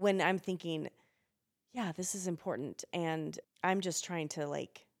when I'm thinking, yeah, this is important, and I'm just trying to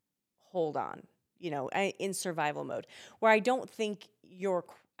hold on, in survival mode, where I don't think you're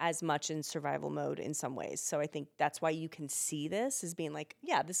as much in survival mode in some ways. So I think that's why you can see this as being like,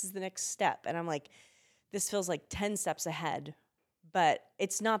 yeah, this is the next step. And I'm like, this feels like 10 steps ahead, but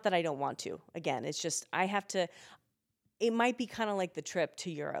it's not that I don't want to. Again, it's just, it might be kind of like the trip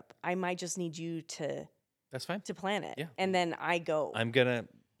to Europe. I might just need you to, that's fine, to plan it. Yeah. And then I go.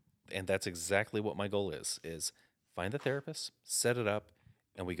 And that's exactly what my goal is find the therapist, set it up,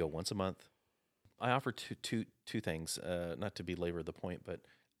 and we go once a month. I offer two things, not to belabor the point, but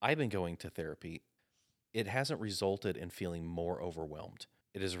I've been going to therapy. It hasn't resulted in feeling more overwhelmed.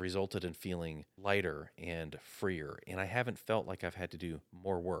 It has resulted in feeling lighter and freer. And I haven't felt like I've had to do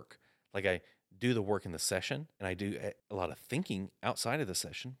more work. I do the work in the session, and I do a lot of thinking outside of the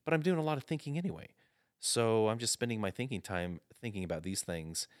session, but I'm doing a lot of thinking anyway. So I'm just spending my thinking time thinking about these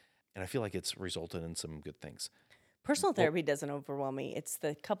things, and I feel like it's resulted in some good things. Personal therapy doesn't overwhelm me. It's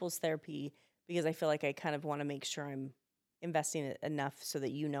the couples therapy, because I feel like I kind of want to make sure I'm investing it enough so that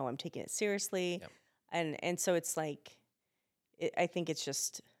I'm taking it seriously. Yep. And so it's like, I think it's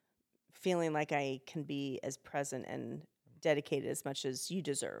just feeling like I can be as present and dedicated as much as you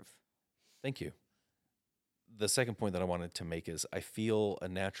deserve. Thank you. The second point that I wanted to make is I feel a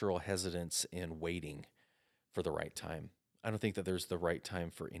natural hesitance in waiting for the right time. I don't think that there's the right time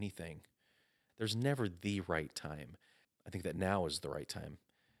for anything. There's never the right time. I think that now is the right time.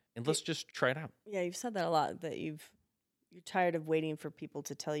 And let's just try it out. Yeah, you've said that a lot, that you're tired of waiting for people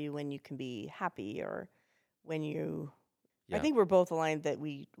to tell you when you can be happy, or when you... Yeah. I think we're both aligned that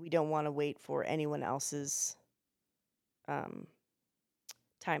we don't want to wait for anyone else's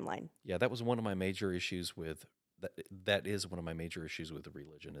timeline. Yeah, that was one of my major issues with... That is one of my major issues with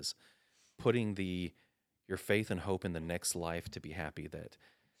religion, is putting your faith and hope in the next life to be happy. That,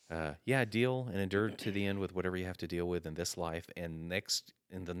 deal and endure to the end with whatever you have to deal with in this life, and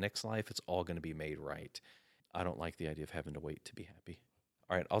in the next life, it's all going to be made right. I don't like the idea of having to wait to be happy.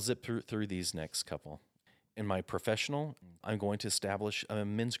 All right, I'll zip through these next couple. In my professional, I'm going to establish a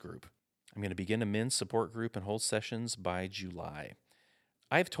men's group. I'm going to begin a men's support group and hold sessions by July.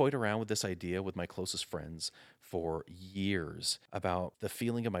 I've toyed around with this idea with my closest friends for years about the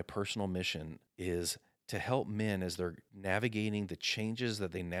feeling of my personal mission is to help men as they're navigating the changes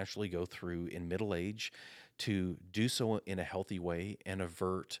that they naturally go through in middle age, to do so in a healthy way and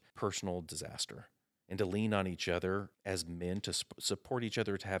avert personal disaster, and to lean on each other as men to support each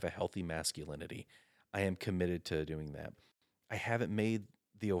other to have a healthy masculinity. I am committed to doing that. I haven't made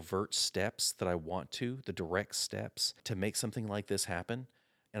the overt steps that I want to, the direct steps to make something like this happen,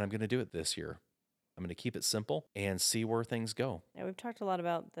 and I'm going to do it this year. I'm going to keep it simple and see where things go. Yeah, we've talked a lot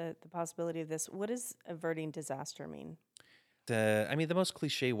about the possibility of this. What does averting disaster mean? The most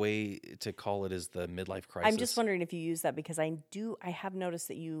cliche way to call it is the midlife crisis. I'm just wondering if you use that, because I have noticed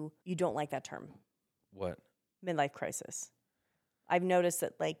that you don't like that term. What? Midlife crisis. I've noticed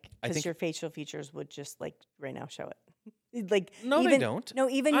that, like, I because think your facial features would just, like, right now show it. Like, no, they even, don't. no,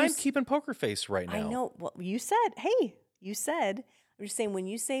 even I'm keeping poker face right I now. know. Well, you said, I'm just saying, when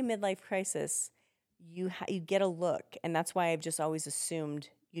you say midlife crisis, you get a look, and that's why I've just always assumed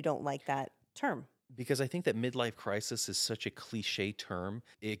you don't like that term. Because I think that midlife crisis is such a cliche term.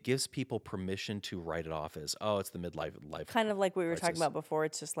 It gives people permission to write it off as, oh, it's the midlife life Kind of like what we were talking crisis. about before.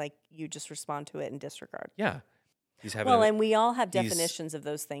 It's just like you just respond to it and disregard. Yeah. He's having Well, a, and we all have he's, definitions of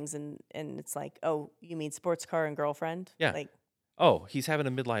those things, and it's like, oh, you mean sports car and girlfriend? yeah. Like, Oh, he's having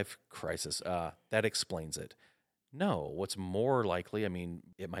a midlife crisis. That explains it. No, what's more likely, I mean,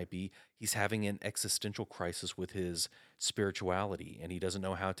 it might be he's having an existential crisis with his spirituality and he doesn't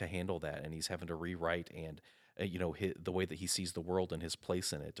know how to handle that and he's having to rewrite and the way that he sees the world and his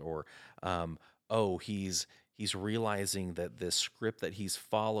place in it or oh, he's realizing that this script that he's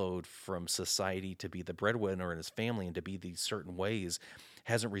followed from society to be the breadwinner in his family and to be these certain ways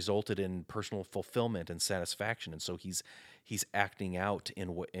hasn't resulted in personal fulfillment and satisfaction and so he's acting out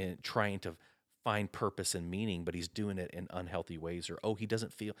in trying to find purpose and meaning, but he's doing it in unhealthy ways, or he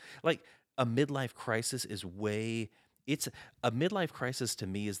doesn't feel like a midlife crisis is it's a midlife crisis to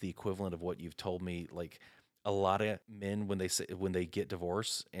me is the equivalent of what you've told me. Like a lot of men when they get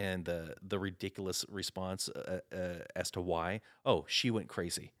divorced and the ridiculous response as to why, oh, she went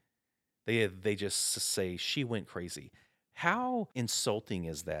crazy. They just say she went crazy. How insulting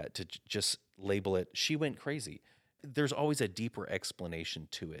is that to just label it she went crazy? There's always a deeper explanation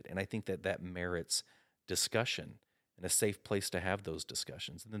to it, and I think that merits discussion and a safe place to have those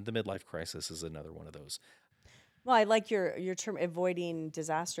discussions. And then the midlife crisis is another one of those. well, I like your term, avoiding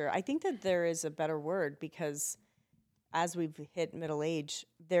disaster. I think that there is a better word because as we've hit middle age,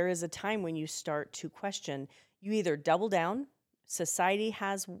 there is a time when you start to question. You either double down, society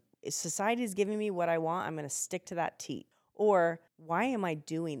is giving me what I want, I'm going to stick to that T. Or why am I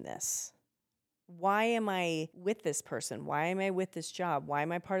doing this? Why am I with this person? Why am I with this job? Why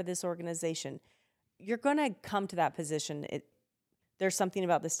am I part of this organization? You're going to come to that position. There's something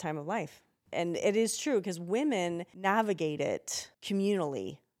about this time of life. And it is true because women navigate it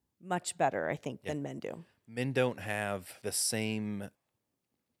communally much better, I think, than men do. Men don't have the same,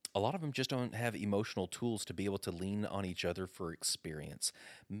 a lot of them just don't have emotional tools to be able to lean on each other for experience.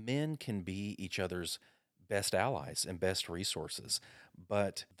 Men can be each other's best allies and best resources.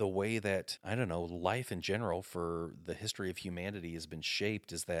 But the way that, I don't know, life in general for the history of humanity has been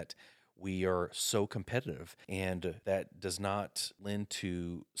shaped is that we are so competitive and that does not lend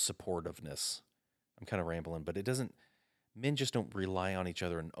to supportiveness. I'm kind of rambling, but men just don't rely on each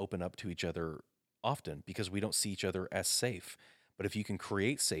other and open up to each other often because we don't see each other as safe. But if you can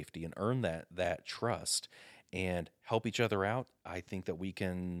create safety and earn that trust and help each other out, I think that we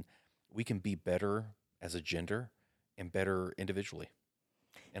can be better as a gender and better individually.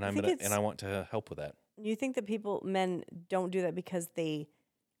 And I want to help with that. You think that men don't do that because they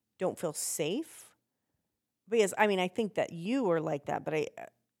don't feel safe? Because I mean, I think that you are like that, but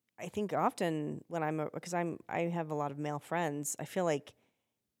I think often when I have a lot of male friends, I feel like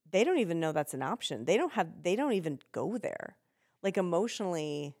they don't even know that's an option. They don't even go there. Like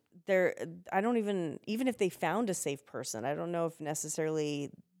emotionally, I don't even if they found a safe person, I don't know if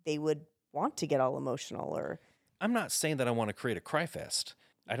necessarily they would want to get all emotional or. I'm not saying that I want to create a cry fest.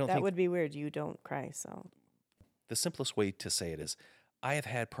 That would be weird. You don't cry, so. The simplest way to say it is I have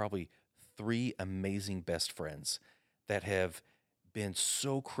had probably 3 amazing best friends that have been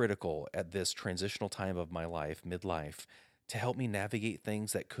so critical at this transitional time of my life, midlife, to help me navigate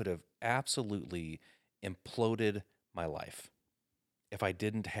things that could have absolutely imploded my life if I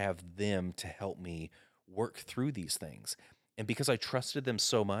didn't have them to help me work through these things. And because I trusted them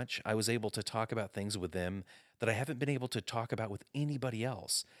so much, I was able to talk about things with them that I haven't been able to talk about with anybody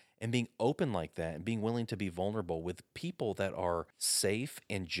else. And being open like that and being willing to be vulnerable with people that are safe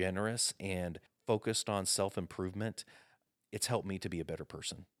and generous and focused on self-improvement, it's helped me to be a better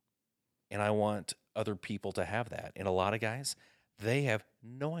person. And I want other people to have that. And a lot of guys, they have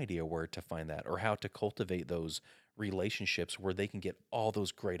no idea where to find that or how to cultivate those relationships where they can get all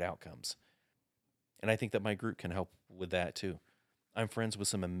those great outcomes. And I think that my group can help with that too. I'm friends with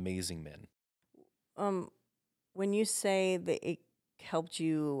some amazing men. When you say that it helped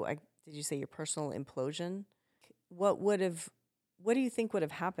you, did you say your personal implosion? What do you think would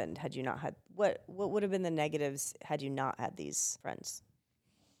have happened had you not had, what would have been the negatives had you not had these friends?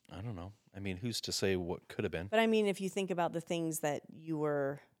 I don't know. I mean, who's to say what could have been? But I mean, if you think about the things that you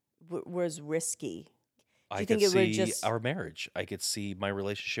was risky. I could see our marriage. I could see my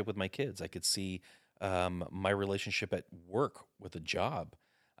relationship with my kids. I could see my relationship at work with a job.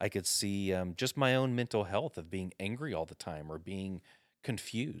 I could see just my own mental health of being angry all the time or being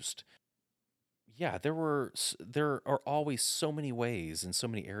confused. Yeah, there are always so many ways and so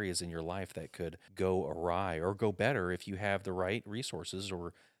many areas in your life that could go awry or go better if you have the right resources,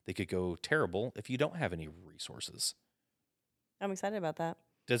 or they could go terrible if you don't have any resources. I'm excited about that.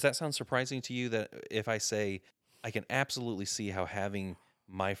 Does that sound surprising to you that if I say I can absolutely see how having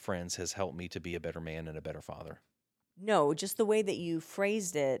my friends has helped me to be a better man and a better father? No, just the way that you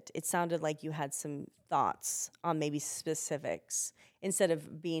phrased it, it sounded like you had some thoughts on maybe specifics instead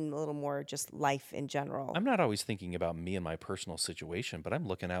of being a little more just life in general. I'm not always thinking about me and my personal situation, but I'm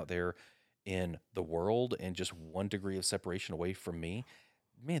looking out there in the world and just 1 degree of separation away from me.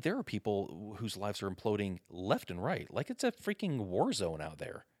 Man, there are people whose lives are imploding left and right. Like it's a freaking war zone out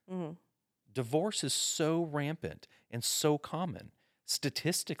there. Hmm. Divorce is so rampant and so common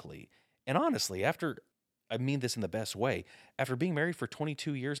statistically. And honestly, I mean this in the best way, after being married for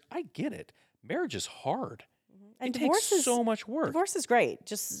 22 years, I get it. Marriage is hard. And It takes so much work. divorce is great.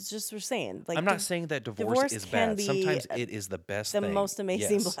 Just we're saying, like I'm not saying that divorce divorce is can bad. be Sometimes it is the best the thing. most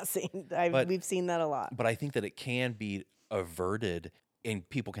amazing Yes. blessing. But We've seen that a lot. but I think that it can be averted and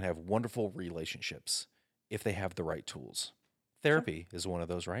people can have wonderful relationships if they have the right tools. Therapy is one of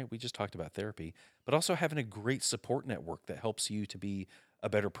those, right? We just talked about therapy, but also having a great support network that helps you to be a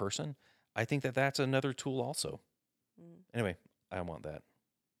better person. I think that that's another tool also. Mm. Anyway, I want that.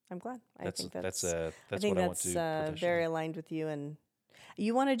 I'm glad. I That's think that's that's uh I that's think what I want to that's do very professionally. aligned with you. And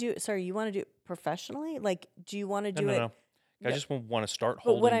you want to do you want to do it professionally? Like, do you want to No, do no, it? no. I No, just want to start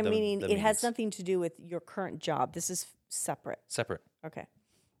but what holding I'm meaning, the it has meetings nothing to do with your current job. This is separate. separate, Okay.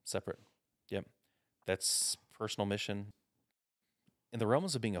 separate. Yep, that's personal mission. In the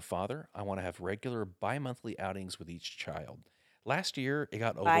realms of being a father, I want to have regular bi-monthly outings with each child. Last year, it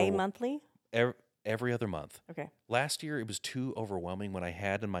got Bi-monthly? every other month. Okay. Last year, it was too overwhelming when I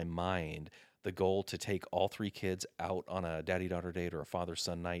had in my mind the goal to take all 3 kids out on a daddy-daughter date or a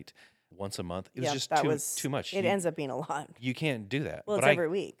father-son night once a month. It was Yeah, just that too much. it ends up being a lot. You can't do that. Well, But it's every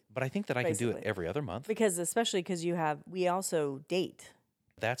week, I think that I can do it basically. every other month. Because especially because we also date.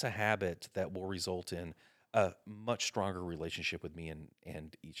 That's a habit that will result in a much stronger relationship with me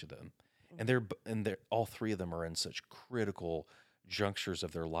and each of them. And Mhm. they're all 3 of them are in such critical junctures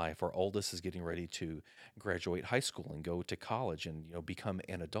of their life. Our oldest is getting ready to graduate high school and go to college and become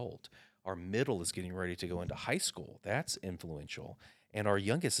an adult. Our middle is getting ready to go into high school. That's influential. And our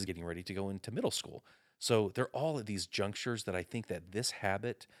youngest is getting ready to go into middle school. So they're all at these junctures that I think that this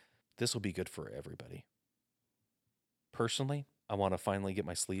will be good for everybody. Personally, I want to finally get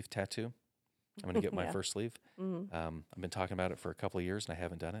my sleeve tattoo. I'm going to get my Yeah. first sleeve. Hmm. I've been talking about it for a couple of years and I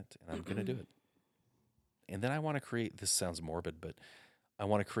haven't done it, and I'm going to do it. And then I want to create, this sounds morbid, but I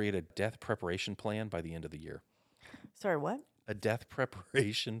want to create a death preparation plan by the end of the year. Sorry, what? A death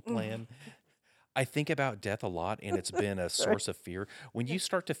preparation plan. I think about death a lot, and it's been a Sorry. source of fear. When you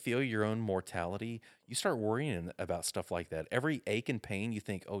start to feel your own mortality, you start worrying about stuff like that. Every ache and pain, you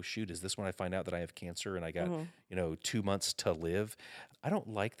think, oh, shoot, is this when I find out that I have cancer and I got, Mhm. 2 months to live? I don't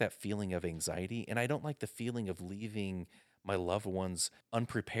like that feeling of anxiety, and I don't like the feeling of leaving my loved ones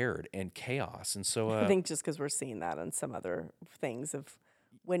unprepared and chaos. And so, I think just because we're seeing that on some other things of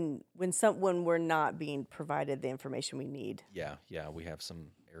when we're not being provided the information we need. yeah, we have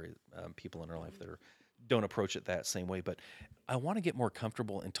some people in our life that don't approach it that same way. But I want to get more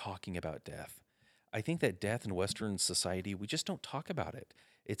comfortable in talking about death. I think that death in Western society, we just don't talk about it.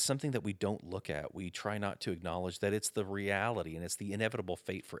 It's something that we don't look at. We try not to acknowledge that it's the reality and it's the inevitable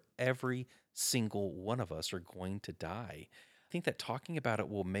fate for every single one of us are going to die. I think that talking about it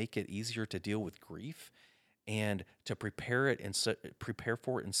will make it easier to deal with grief and to prepare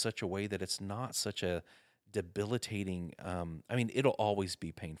for it in such a way that it's not such a debilitating. I mean, it'll always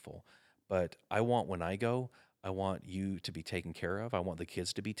be painful, but I want when I go, I want you to be taken care of. I want the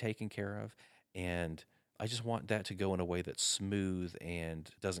kids to be taken care of, and I just want that to go in a way that's smooth and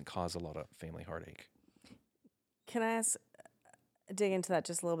doesn't cause a lot of family heartache. Can I dig into that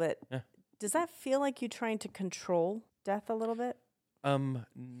just a little bit? Yeah. Does that feel like you trying to control death a little bit?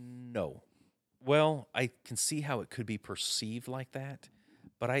 No. Well, I can see how it could be perceived like that,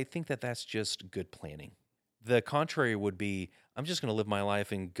 but I think that that's just good planning. The contrary would be, I'm just going to live my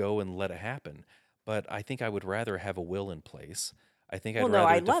life and go and let it happen. But I think I would rather have a will in place. I think I'd Well, no,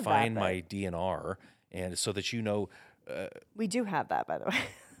 I rather love that, define but my DNR, and so that we do have that, by the way.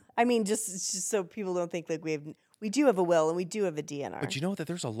 I mean, just so people don't think like we do have a will and we do have a DNR. but you know that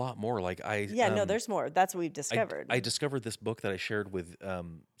there's a lot more. Like no, there's more. That's what we've discovered. I discovered this book that I shared with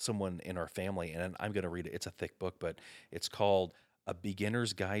someone in our family, and I'm going to read it. It's a thick book, but it's called A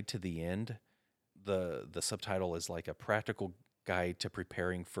Beginner's Guide to the End. The subtitle is like a practical guide to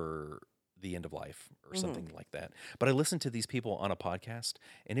preparing for the end of life or Mm-hmm. something like that. But I listened to these people on a podcast,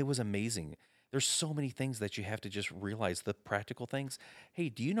 and it was amazing. There's so many things that you have to just realize, the practical things. Hey,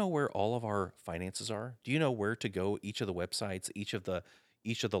 do you know where all of our finances are? Do you know where to go? Each of the websites, each of the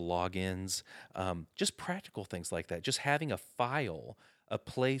logins, just practical things like that. Just having a file, a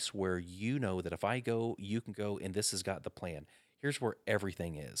place where you know that if I go, you can go, and this has got the plan. Here's where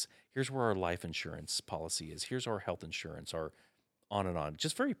everything is. Here's where our life insurance policy is. Here's our health insurance, our on and on.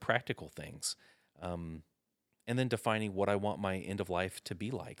 Just very practical things. Um, and then defining what I want my end of life to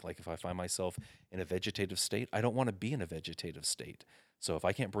be like. Like if I find myself in a vegetative state, I don't want to be in a vegetative state. So if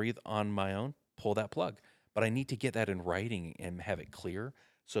I can't breathe on my own, pull that plug. But I need to get that in writing and have it clear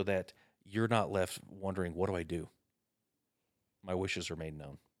so that you're not left wondering, what do I do? My wishes are made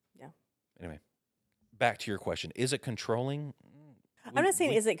known. Yeah. Anyway, back to your question. Is it controlling? I'm not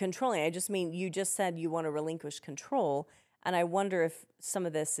saying is it controlling. I just mean you just said you want to relinquish control. And I wonder if some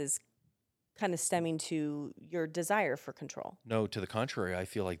of this is kind of stemming to your desire for control. No, to the contrary. I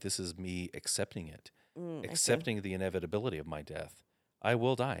feel like this is me accepting it, accepting the inevitability of my death. I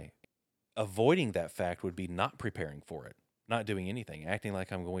will die. Avoiding that fact would be not preparing for it, not doing anything, acting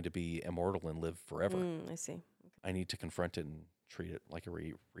like I'm going to be immortal and live forever. I see. Okay. I need to confront it and treat it like a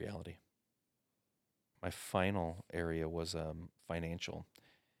reality. My final area was financial.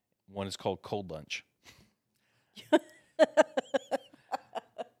 One is called cold lunch.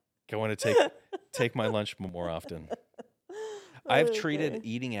 I want to take my lunch more often. I've treated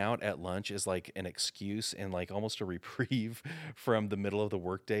eating out at lunch as like an excuse and like almost a reprieve from the middle of the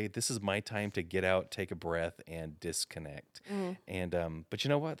workday. This is my time to get out, take a breath, and disconnect. And but you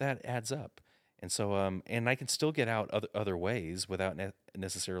know what? That adds up. And so and I can still get out other ways without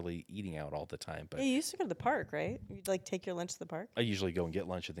necessarily eating out all the time. But yeah, you used to go to the park, right? You'd like take your lunch to the park? I usually go and get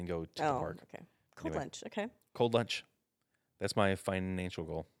lunch and then go to the park. Okay. Cold lunch. Okay. Cold lunch. That's my financial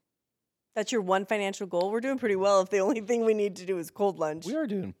goal. That's your one financial goal. We're doing pretty well if the only thing we need to do is cold lunch. We are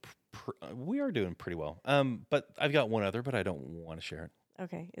doing pretty well. But I've got one other, but I don't want to share it.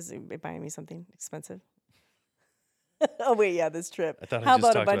 Okay. Is it buying me something expensive? Oh wait, yeah, this trip. I thought how I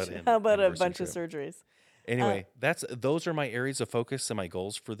just about talked how about a anniversary bunch trip. of surgeries? Anyway, those are my areas of focus and my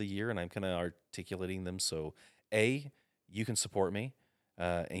goals for the year, and I'm kind of articulating them. So, A, you can support me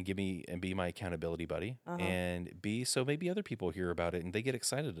and give me and be my accountability buddy, and B, so maybe other people hear about it and they get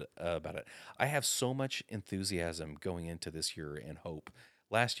excited about it. I have so much enthusiasm going into this year and hope.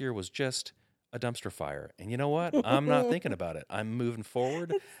 Last year was just a dumpster fire, and you know what? I'm not thinking about it. I'm moving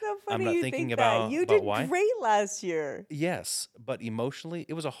forward. It's so funny I'm not you thinking think about that. You did why. great last year. Yes, but emotionally,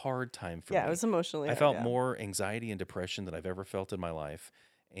 it was a hard time for me. Yeah, it was emotionally I hard, felt yeah. more anxiety and depression than I've ever felt in my life.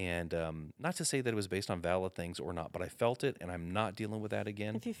 And not to say that it was based on valid things or not, but I felt it, and I'm not dealing with that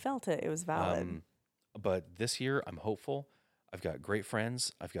again. If you felt it, it was valid. But this year, I'm hopeful. I've got great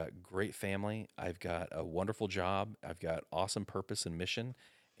friends. I've got great family. I've got a wonderful job. I've got awesome purpose and mission.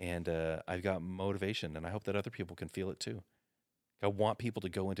 And I've got motivation, and I hope that other people can feel it too. I want people to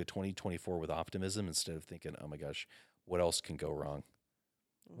go into 2024 with optimism instead of thinking, oh my gosh, what else can go wrong?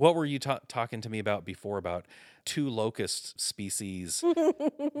 What were you talking to me about before about 2 locust species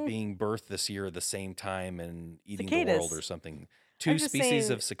being birthed this year at the same time and eating the world Cicadas. or something? I'm 2 just species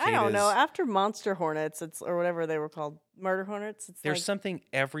saying, of cicadas. I don't know. After monster hornets, or whatever they were called, murder hornets. It's There's like, something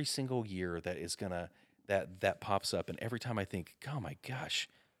every single year that is gonna that pops up, and every time I think, oh my gosh,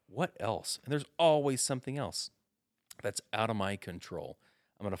 what else? And there's always something else that's out of my control.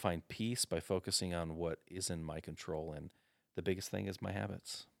 I'm gonna find peace by focusing on what is in my control, and the biggest thing is my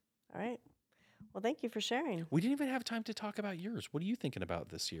habits. all right. Well, thank you for sharing. We didn't even have time to talk about yours. What are you thinking about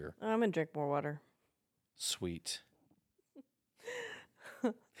this year? I'm gonna drink more water. Sweet.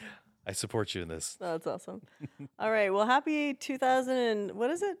 I support you in this. That's awesome. All right. Well, happy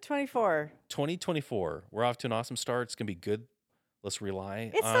 24. 2024. We're off to an awesome start. It's gonna be good. Let's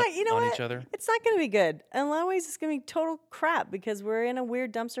rely It's not, you know on what? each other. It's not going to be good. In a lot of ways, it's going to be total crap because we're in a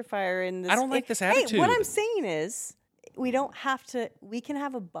weird dumpster fire. In this, I don't like this attitude. Hey, what I'm saying is, we don't have to. We can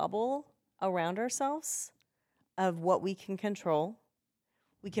have a bubble around ourselves of what we can control.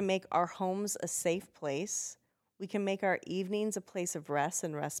 We can make our homes a safe place. We can make our evenings a place of rest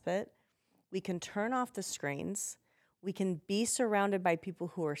and respite. We can turn off the screens. We can be surrounded by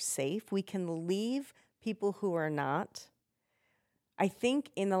people who are safe. We can leave people who are not. I think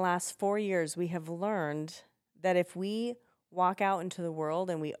in the last 4 years, we have learned that if we walk out into the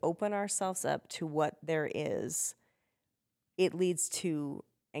world and we open ourselves up to what there is, it leads to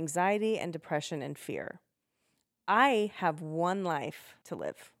anxiety and depression and fear. I have one life to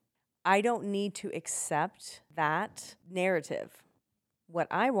live. I don't need to accept that narrative. What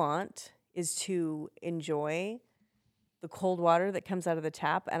I want is to enjoy the cold water that comes out of the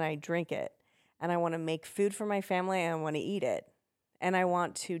tap and I drink it. And I want to make food for my family and I want to eat it. And I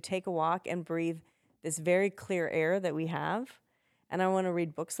want to take a walk and breathe this very clear air that we have. And I want to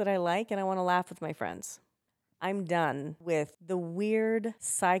read books that I like and I want to laugh with my friends. I'm done with the weird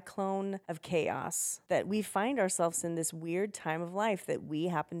cyclone of chaos that we find ourselves in, this weird time of life that we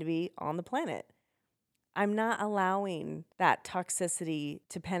happen to be on the planet. I'm not allowing that toxicity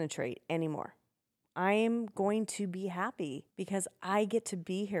to penetrate anymore. I am going to be happy because I get to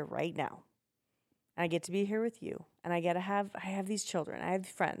be here right now. I get to be here with you. And I have these children. I have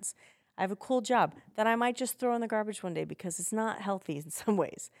friends. I have a cool job that I might just throw in the garbage one day because it's not healthy in some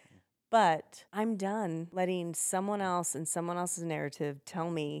ways. But I'm done letting someone else and someone else's narrative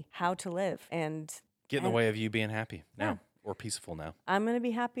tell me how to live and get in the way of you being happy now or peaceful now. I'm going to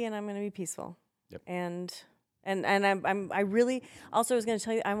be happy and I'm going to be peaceful. Yep. And I really also was going to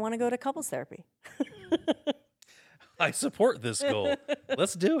tell you I want to go to couples therapy. I support this goal.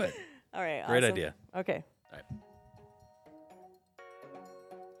 Let's do it. All right. Great awesome. idea. Okay. All right.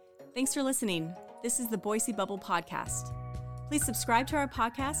 Thanks for listening. This is the Boise Bubble Podcast. Please subscribe to our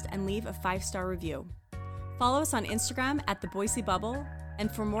podcast and leave a 5-star review. Follow us on Instagram at the Boise Bubble, and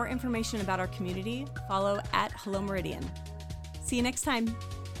for more information about our community, follow at Hello Meridian. See you next time.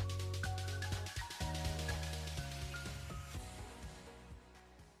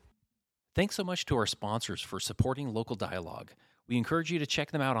 Thanks so much to our sponsors for supporting local dialogue. We encourage you to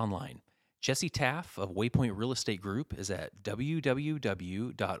check them out online. Jesse Taff of Waypoint Real Estate Group is at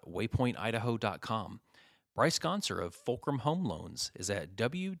www.waypointidaho.com. Bryce Gonser of Fulcrum Home Loans is at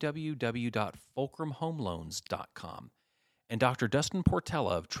www.fulcrumhomeloans.com. And Dr. Dustin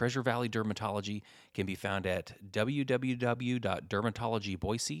Portella of Treasure Valley Dermatology can be found at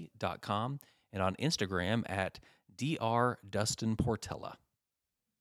www.dermatologyboise.com and on Instagram at drdustinportella.